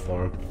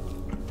chloroform.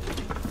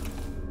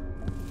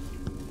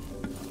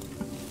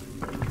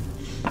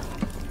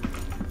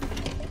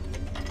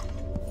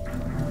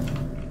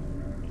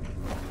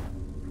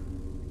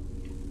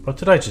 What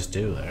did I just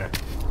do there?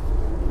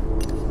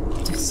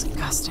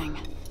 Disgusting.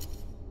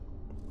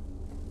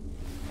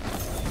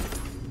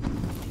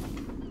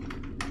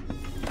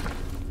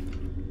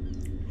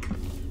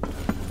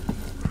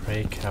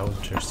 Prey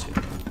counter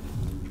serum.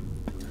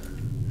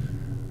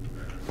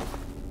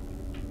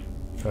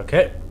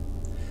 Okay.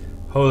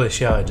 Holy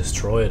shit, I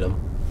destroyed him.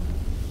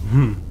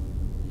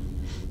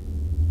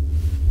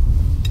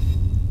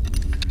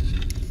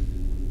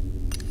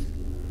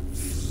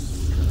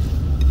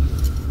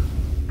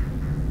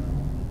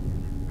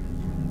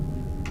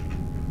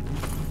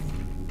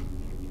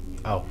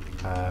 Oh,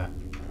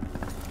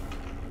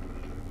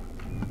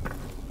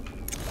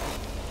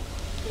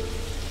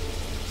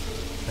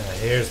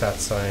 here's that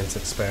science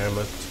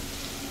experiment.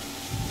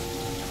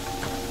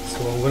 So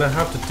what I'm gonna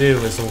have to do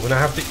is I'm gonna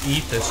have to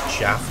eat this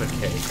Jaffa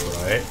cake,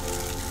 right?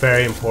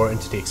 Very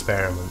important to the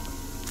experiment.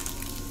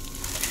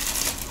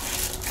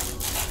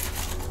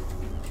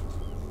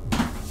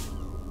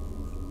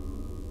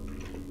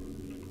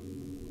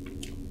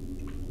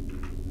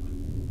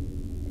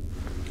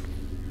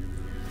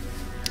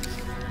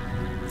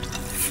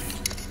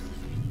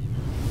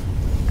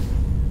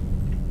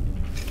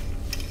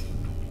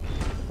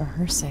 For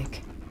her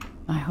sake,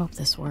 I hope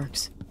this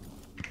works.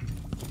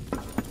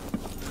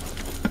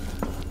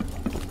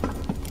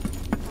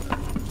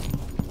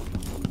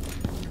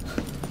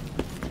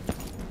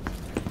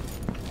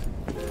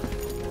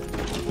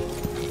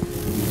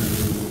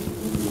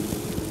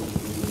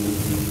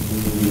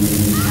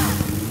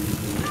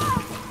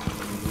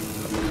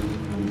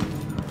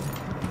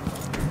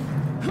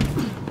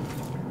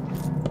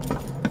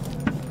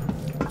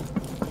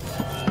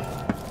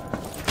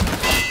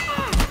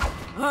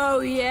 Oh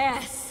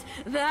yes,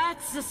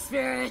 that's the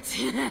spirit.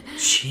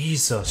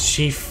 Jesus,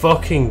 she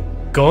fucking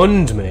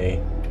gunned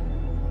me.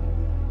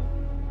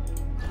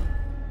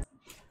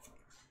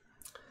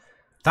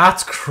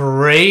 That's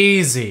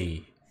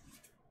crazy.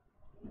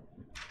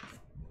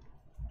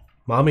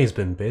 Mommy's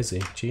been busy,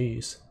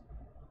 jeez.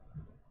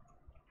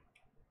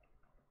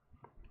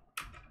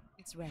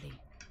 It's ready.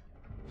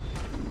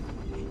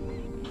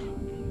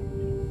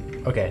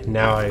 Okay,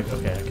 now I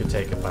could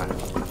take it back.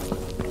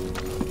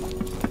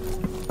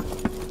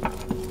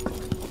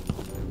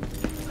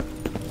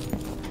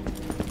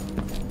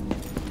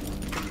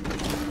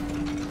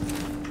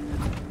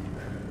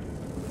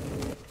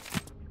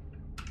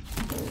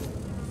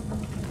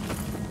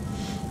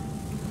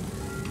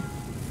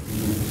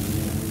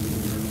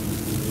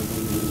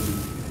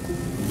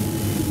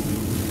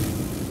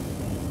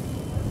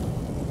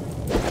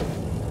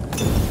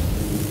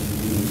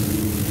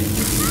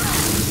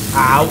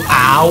 Ow,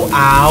 ow,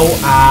 ow,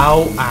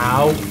 ow,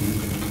 ow.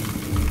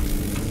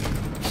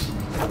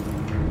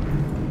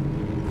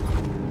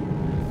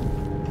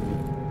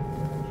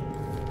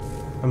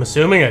 I'm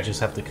assuming I just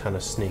have to kind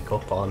of sneak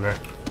up on her.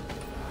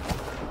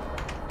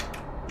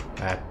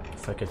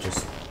 If I could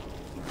just...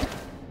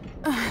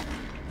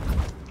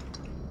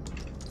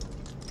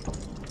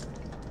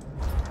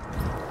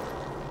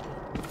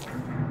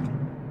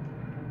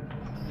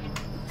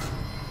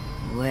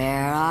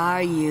 Where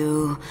are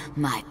you,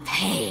 my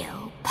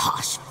pale,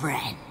 posh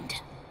friend?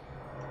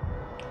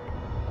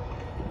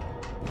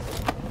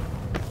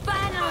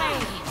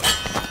 Finally!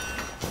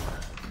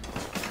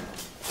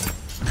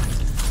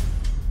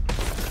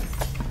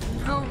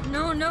 No,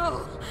 no,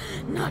 no!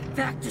 Not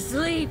back to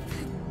sleep!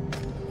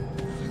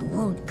 I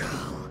won't go.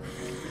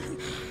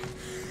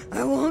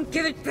 I won't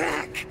give it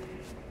back!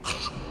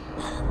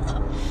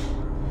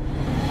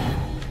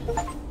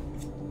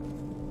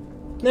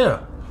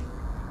 No.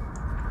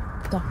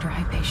 Dr.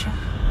 Hypatia?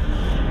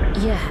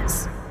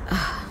 Yes.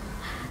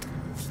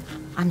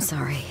 I'm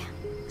sorry.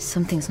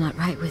 Something's not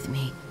right with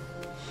me.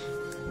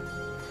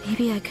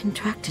 Maybe I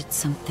contracted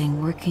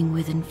something working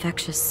with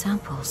infectious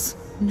samples.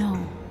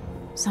 No.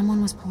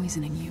 Someone was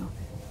poisoning you.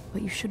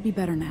 But you should be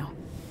better now.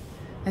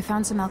 I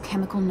found some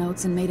alchemical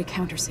notes and made a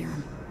counter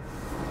serum.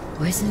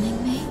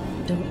 Poisoning me?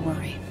 Don't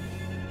worry.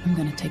 I'm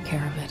gonna take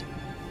care of it.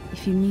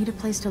 If you need a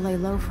place to lay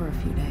low for a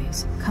few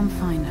days, come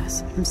find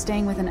us. I'm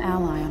staying with an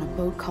ally on a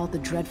boat called the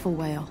Dreadful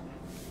Whale.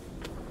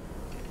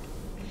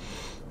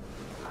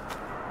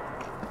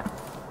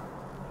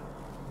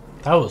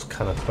 That was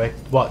kind of quick.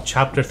 What,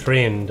 chapter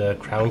 3 and the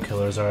Crown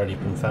Killer's already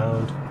been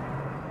found.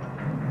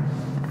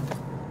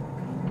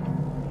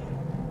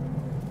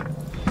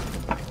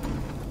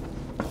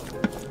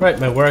 Right,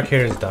 my work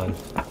here is done.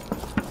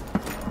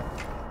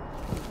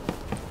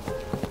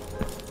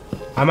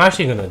 I'm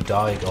actually gonna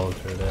die going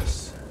through this.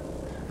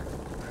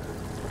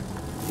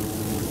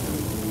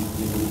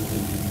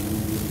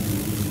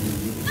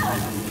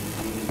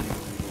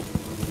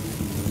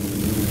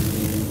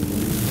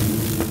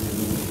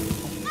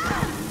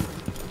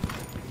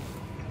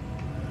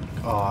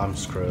 Oh, I'm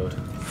screwed.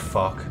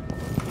 Fuck.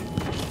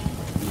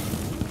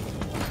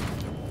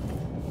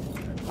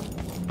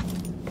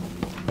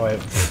 Wait.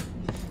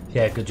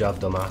 Yeah, good job,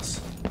 dumbass.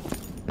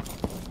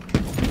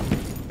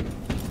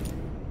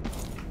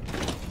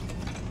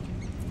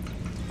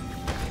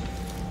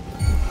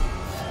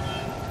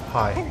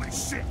 Hi. Holy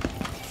shit!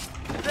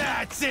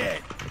 That's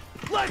it!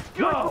 Let's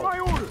go! My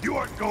order. You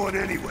aren't going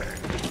anywhere.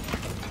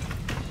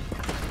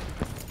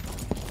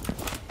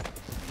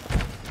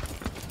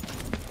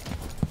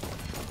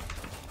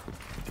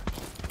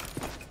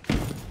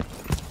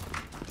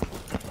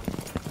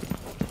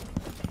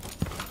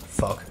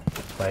 Fuck.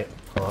 Wait,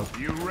 hold on.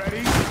 You ready?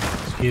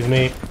 Excuse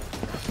me.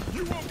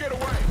 You won't get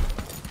away.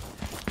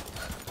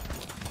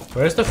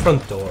 Where's the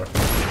front door?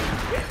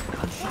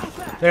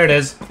 There it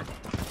is.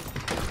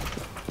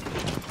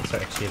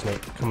 Sorry, excuse me.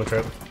 Coming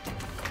through.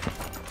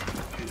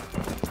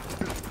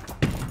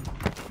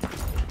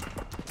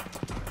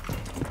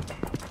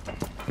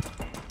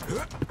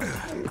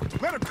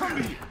 Let her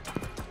come to you.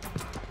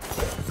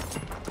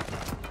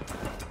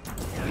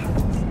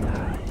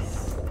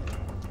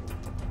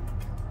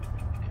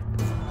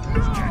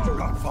 Can't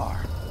run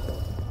far.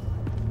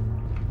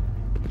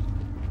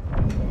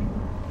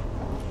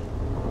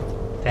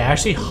 They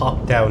actually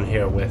hop down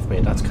here with me.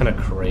 That's kind of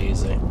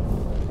crazy.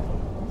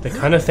 The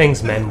kind of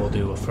things men will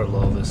do for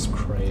love is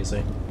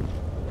crazy.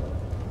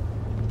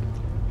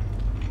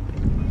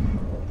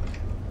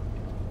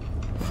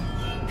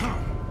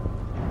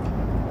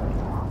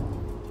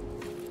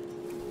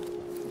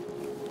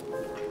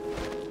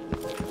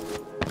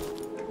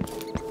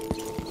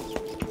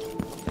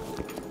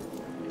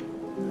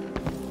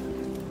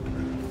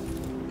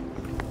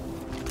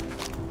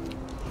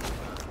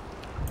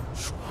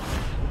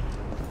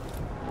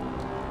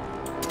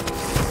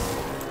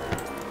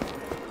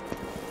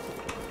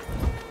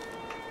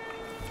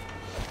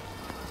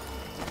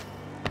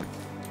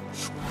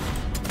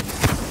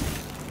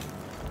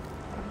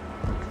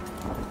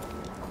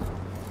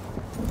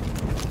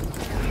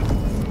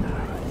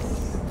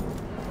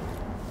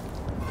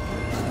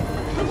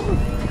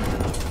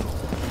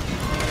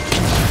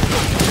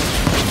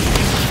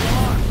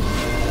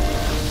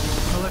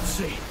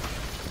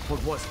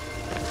 What was it?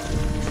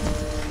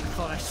 I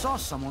thought I saw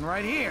someone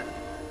right here.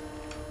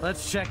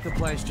 Let's check the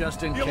place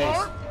just in case.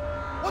 Alarm?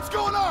 What's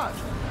going on?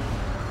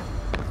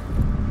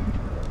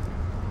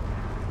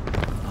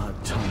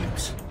 Odd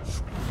times.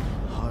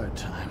 Hard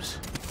times.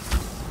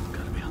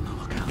 Gotta be on the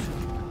lookout.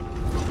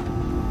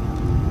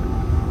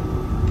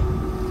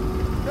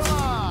 Come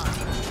on!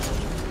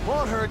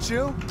 Won't hurt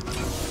you.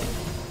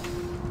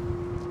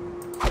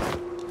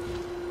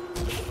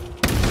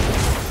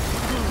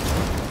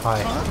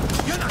 Hi.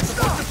 You're not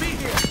supposed to be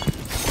here!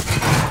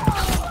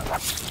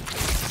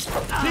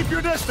 Keep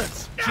your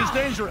distance! She's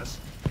dangerous!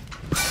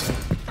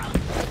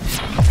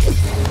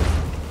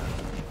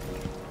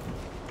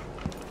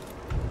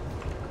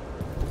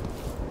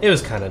 It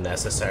was kind of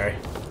necessary.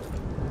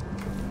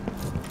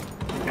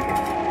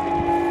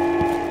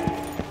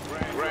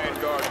 Grand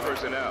Guard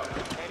personnel.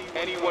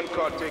 Anyone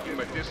caught taking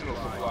medicinal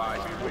supplies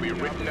will be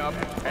written up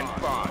and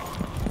fined.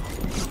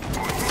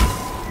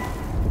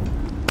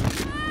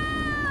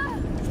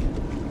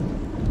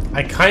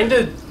 I kind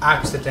of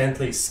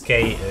accidentally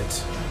skated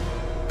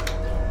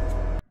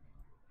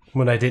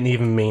when I didn't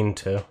even mean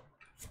to.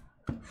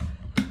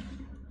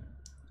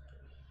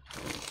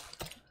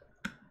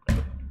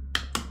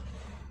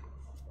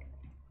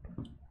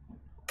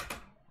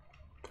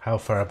 How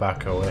far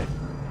back are we?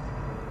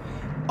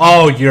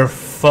 Oh, you're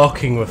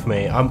fucking with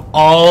me. I'm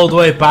all the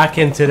way back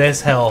into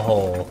this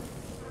hellhole.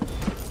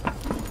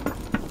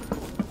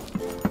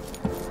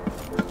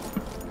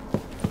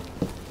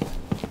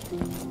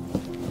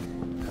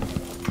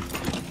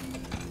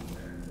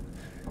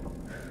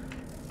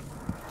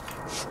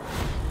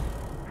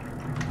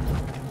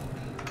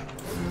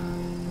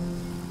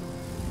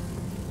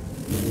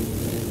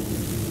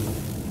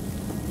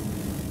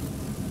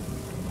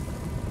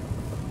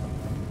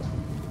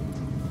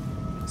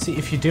 See,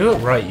 if you do it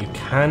right, you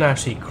can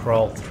actually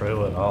crawl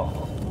through it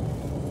all.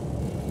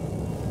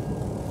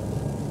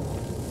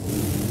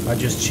 I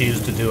just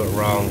choose to do it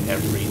wrong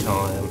every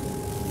time.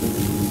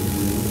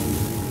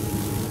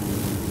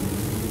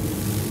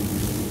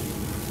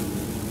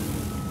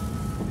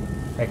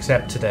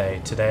 Except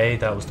today. Today,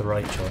 that was the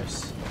right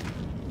choice.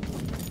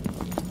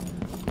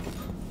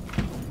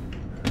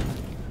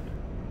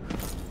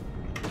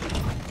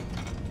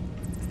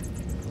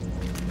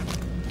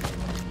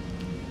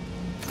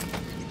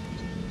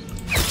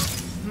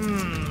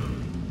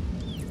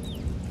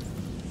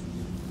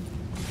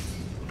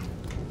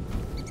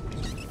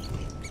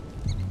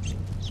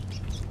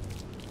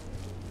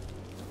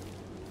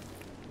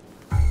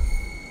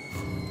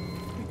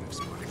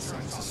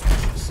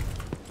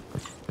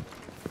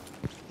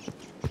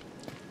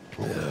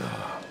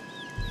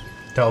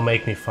 Don't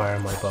make me fire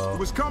my bow. It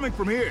was coming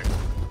from here.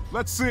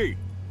 Let's see.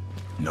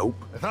 Nope.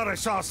 I thought I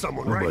saw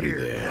someone right Nobody here.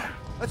 there.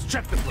 Let's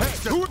check the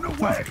place. Who in the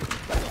way?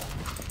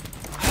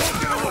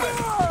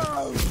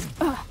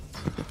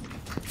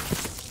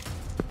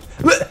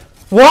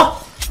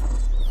 What?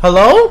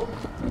 Hello?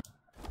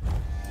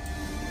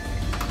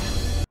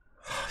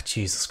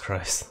 Jesus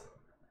Christ.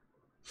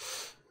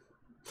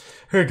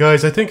 Here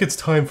guys, I think it's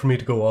time for me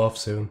to go off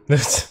soon.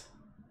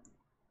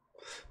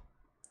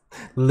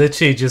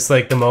 Literally just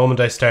like the moment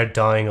I start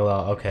dying a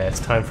lot. Okay,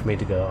 it's time for me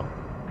to go.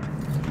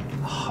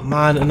 Oh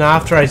man, and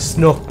after I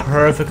snuck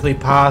perfectly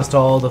past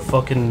all the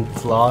fucking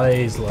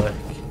flies, like...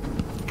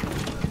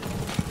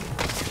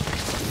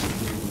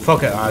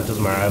 Fuck it, it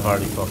doesn't matter, I've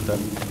already fucked it.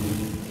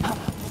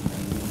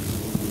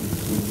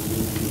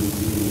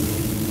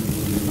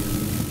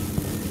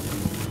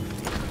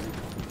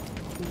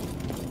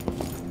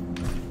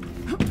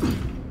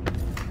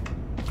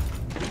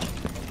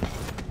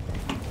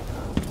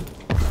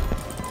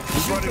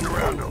 Running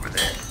around over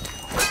there.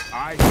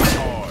 I hit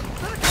hard.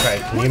 Okay,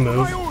 can you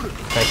move?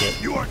 Thank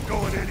you. You aren't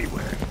going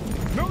anywhere.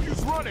 No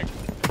use running.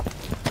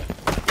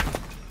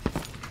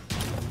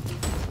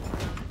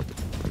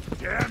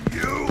 Damn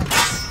you!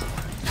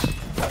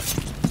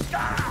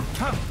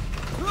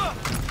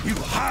 You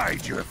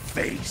hide your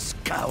face,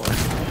 coward.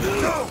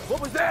 No!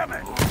 What was that,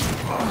 man?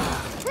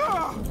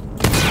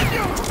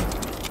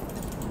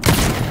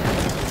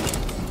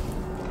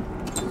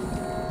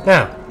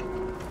 Now,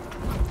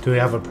 do we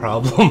have a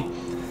problem?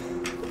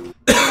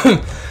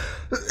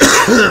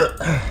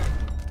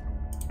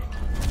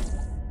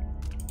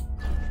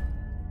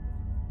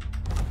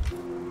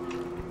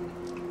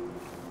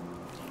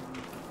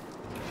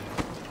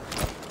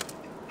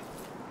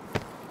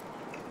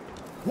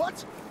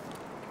 What?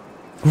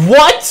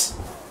 What?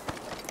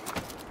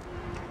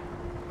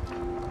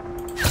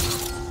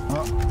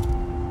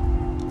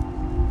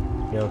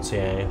 You don't see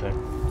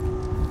anything.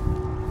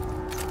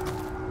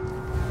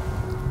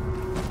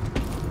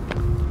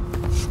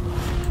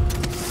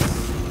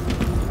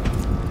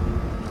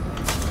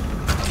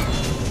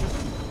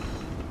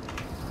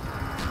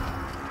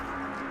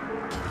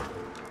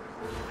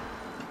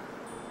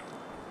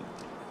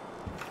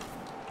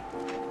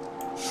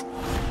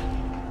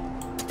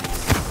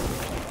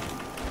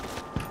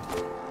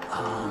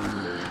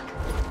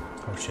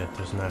 Oh shit,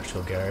 there's an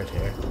actual guard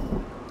here.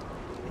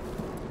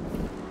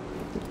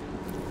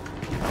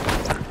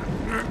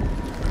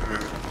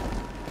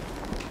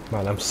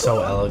 Man, I'm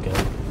so elegant.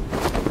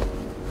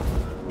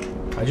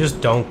 I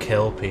just don't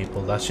kill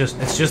people. It's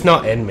just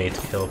not in me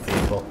to kill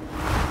people.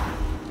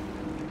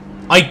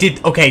 I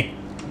did, okay.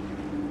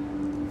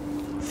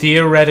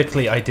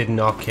 Theoretically, I did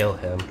not kill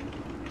him.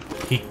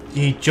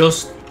 He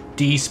just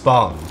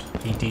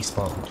despawned. He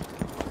despawned.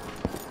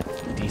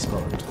 He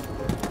despawned.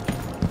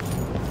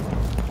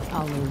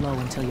 I'll lay low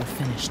until you're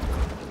finished.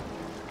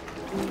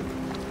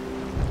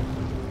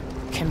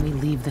 Can we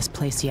leave this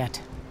place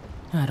yet?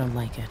 I don't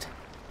like it.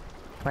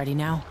 Ready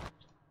now?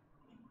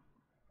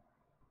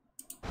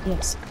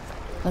 Yes.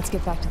 Let's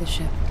get back to the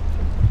ship.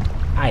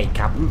 Aye,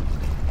 Captain.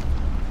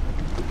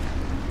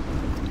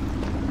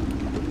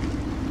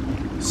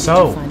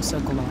 So. Find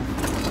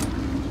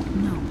Sokolov.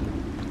 No.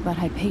 But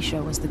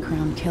Hypatia was the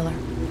crown killer.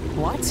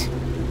 What?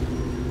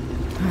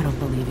 I don't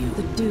believe you.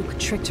 The Duke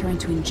tricked her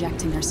into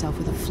injecting herself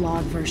with a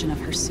flawed version of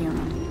her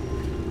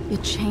serum.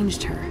 It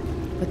changed her,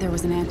 but there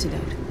was an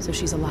antidote, so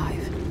she's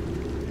alive.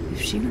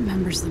 If she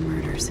remembers the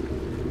murders,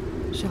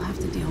 she'll have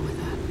to deal with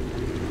that.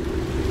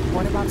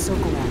 What about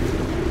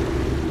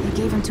Sokolov? They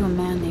gave him to a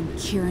man named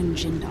Kieran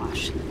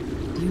Jindosh.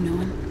 Do you know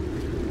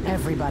him?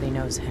 Everybody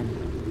knows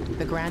him.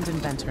 The grand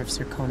inventor of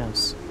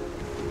Circonos.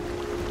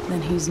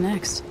 Then he's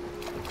next.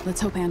 Let's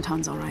hope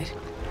Anton's all right.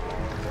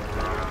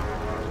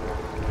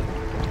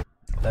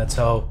 Let's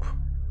hope.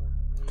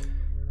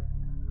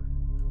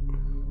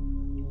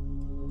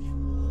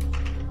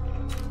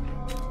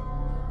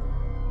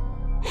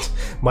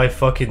 My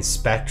fucking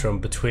spectrum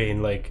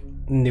between like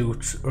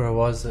or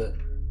was it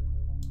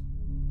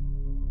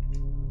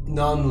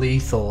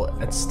non-lethal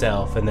and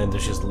stealth, and then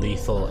there's just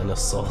lethal and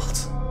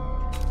assault.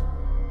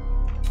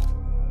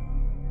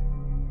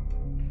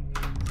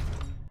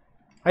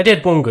 I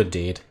did one good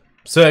deed,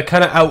 so it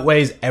kind of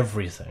outweighs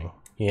everything,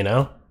 you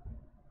know?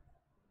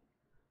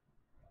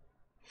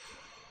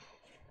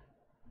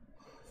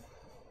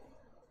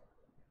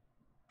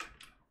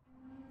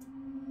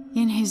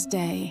 In his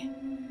day,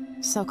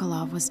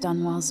 Sokolov was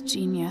Dunwall's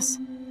genius.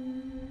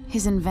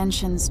 His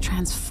inventions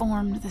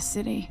transformed the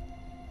city.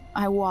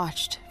 I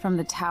watched from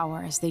the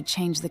tower as they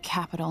changed the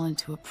capital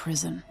into a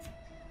prison,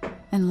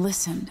 and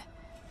listened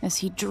as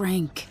he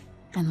drank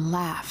and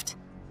laughed,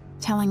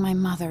 telling my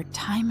mother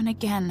time and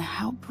again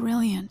how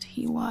brilliant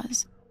he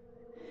was.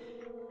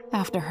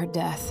 After her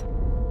death,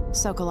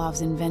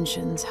 Sokolov's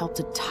inventions helped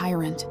a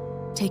tyrant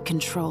take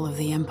control of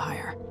the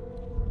empire.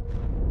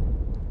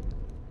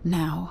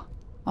 Now,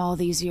 all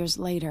these years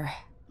later,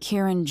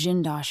 Kieran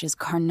Jindosh is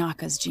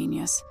Karnaka's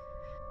genius.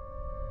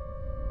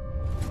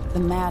 The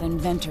mad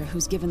inventor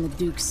who's given the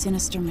Duke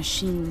sinister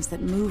machines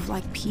that move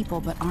like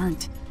people but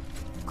aren't.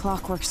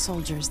 Clockwork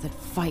soldiers that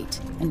fight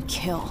and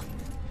kill.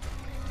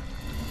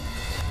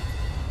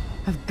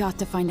 I've got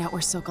to find out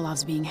where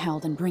Sokolov's being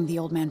held and bring the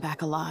old man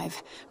back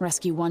alive.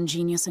 Rescue one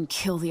genius and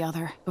kill the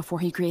other before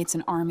he creates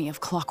an army of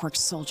clockwork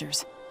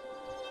soldiers.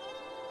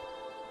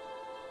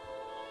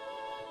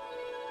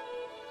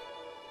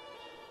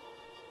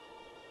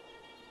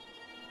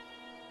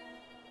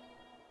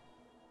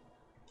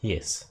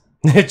 Yes.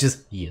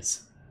 Just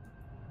yes.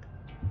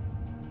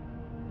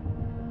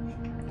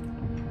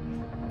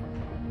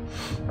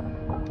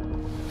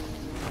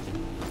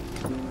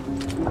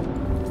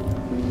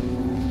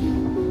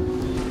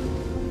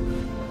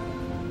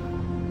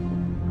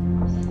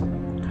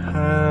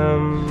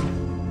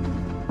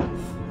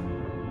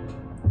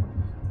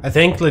 I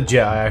think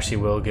legit I actually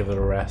will give it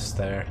a rest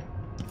there.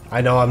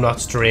 I know I'm not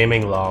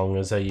streaming long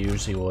as I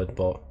usually would,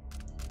 but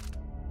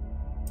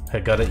I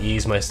gotta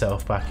ease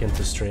myself back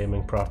into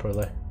streaming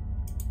properly.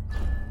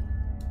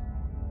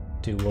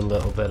 Do one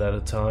little bit at a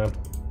time.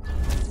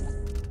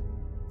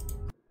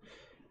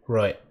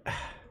 Right.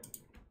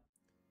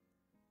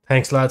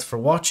 Thanks lads for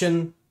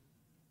watching.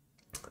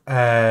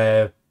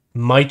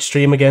 Might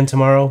stream again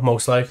tomorrow,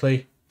 most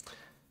likely.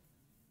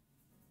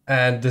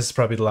 And this is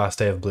probably the last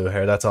day of Blue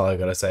Hair, that's all I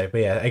gotta say.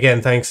 But yeah,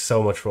 again, thanks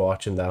so much for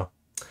watching though.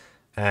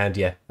 And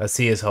yeah, I'll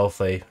see you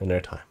hopefully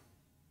another time.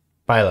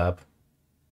 Bye lab.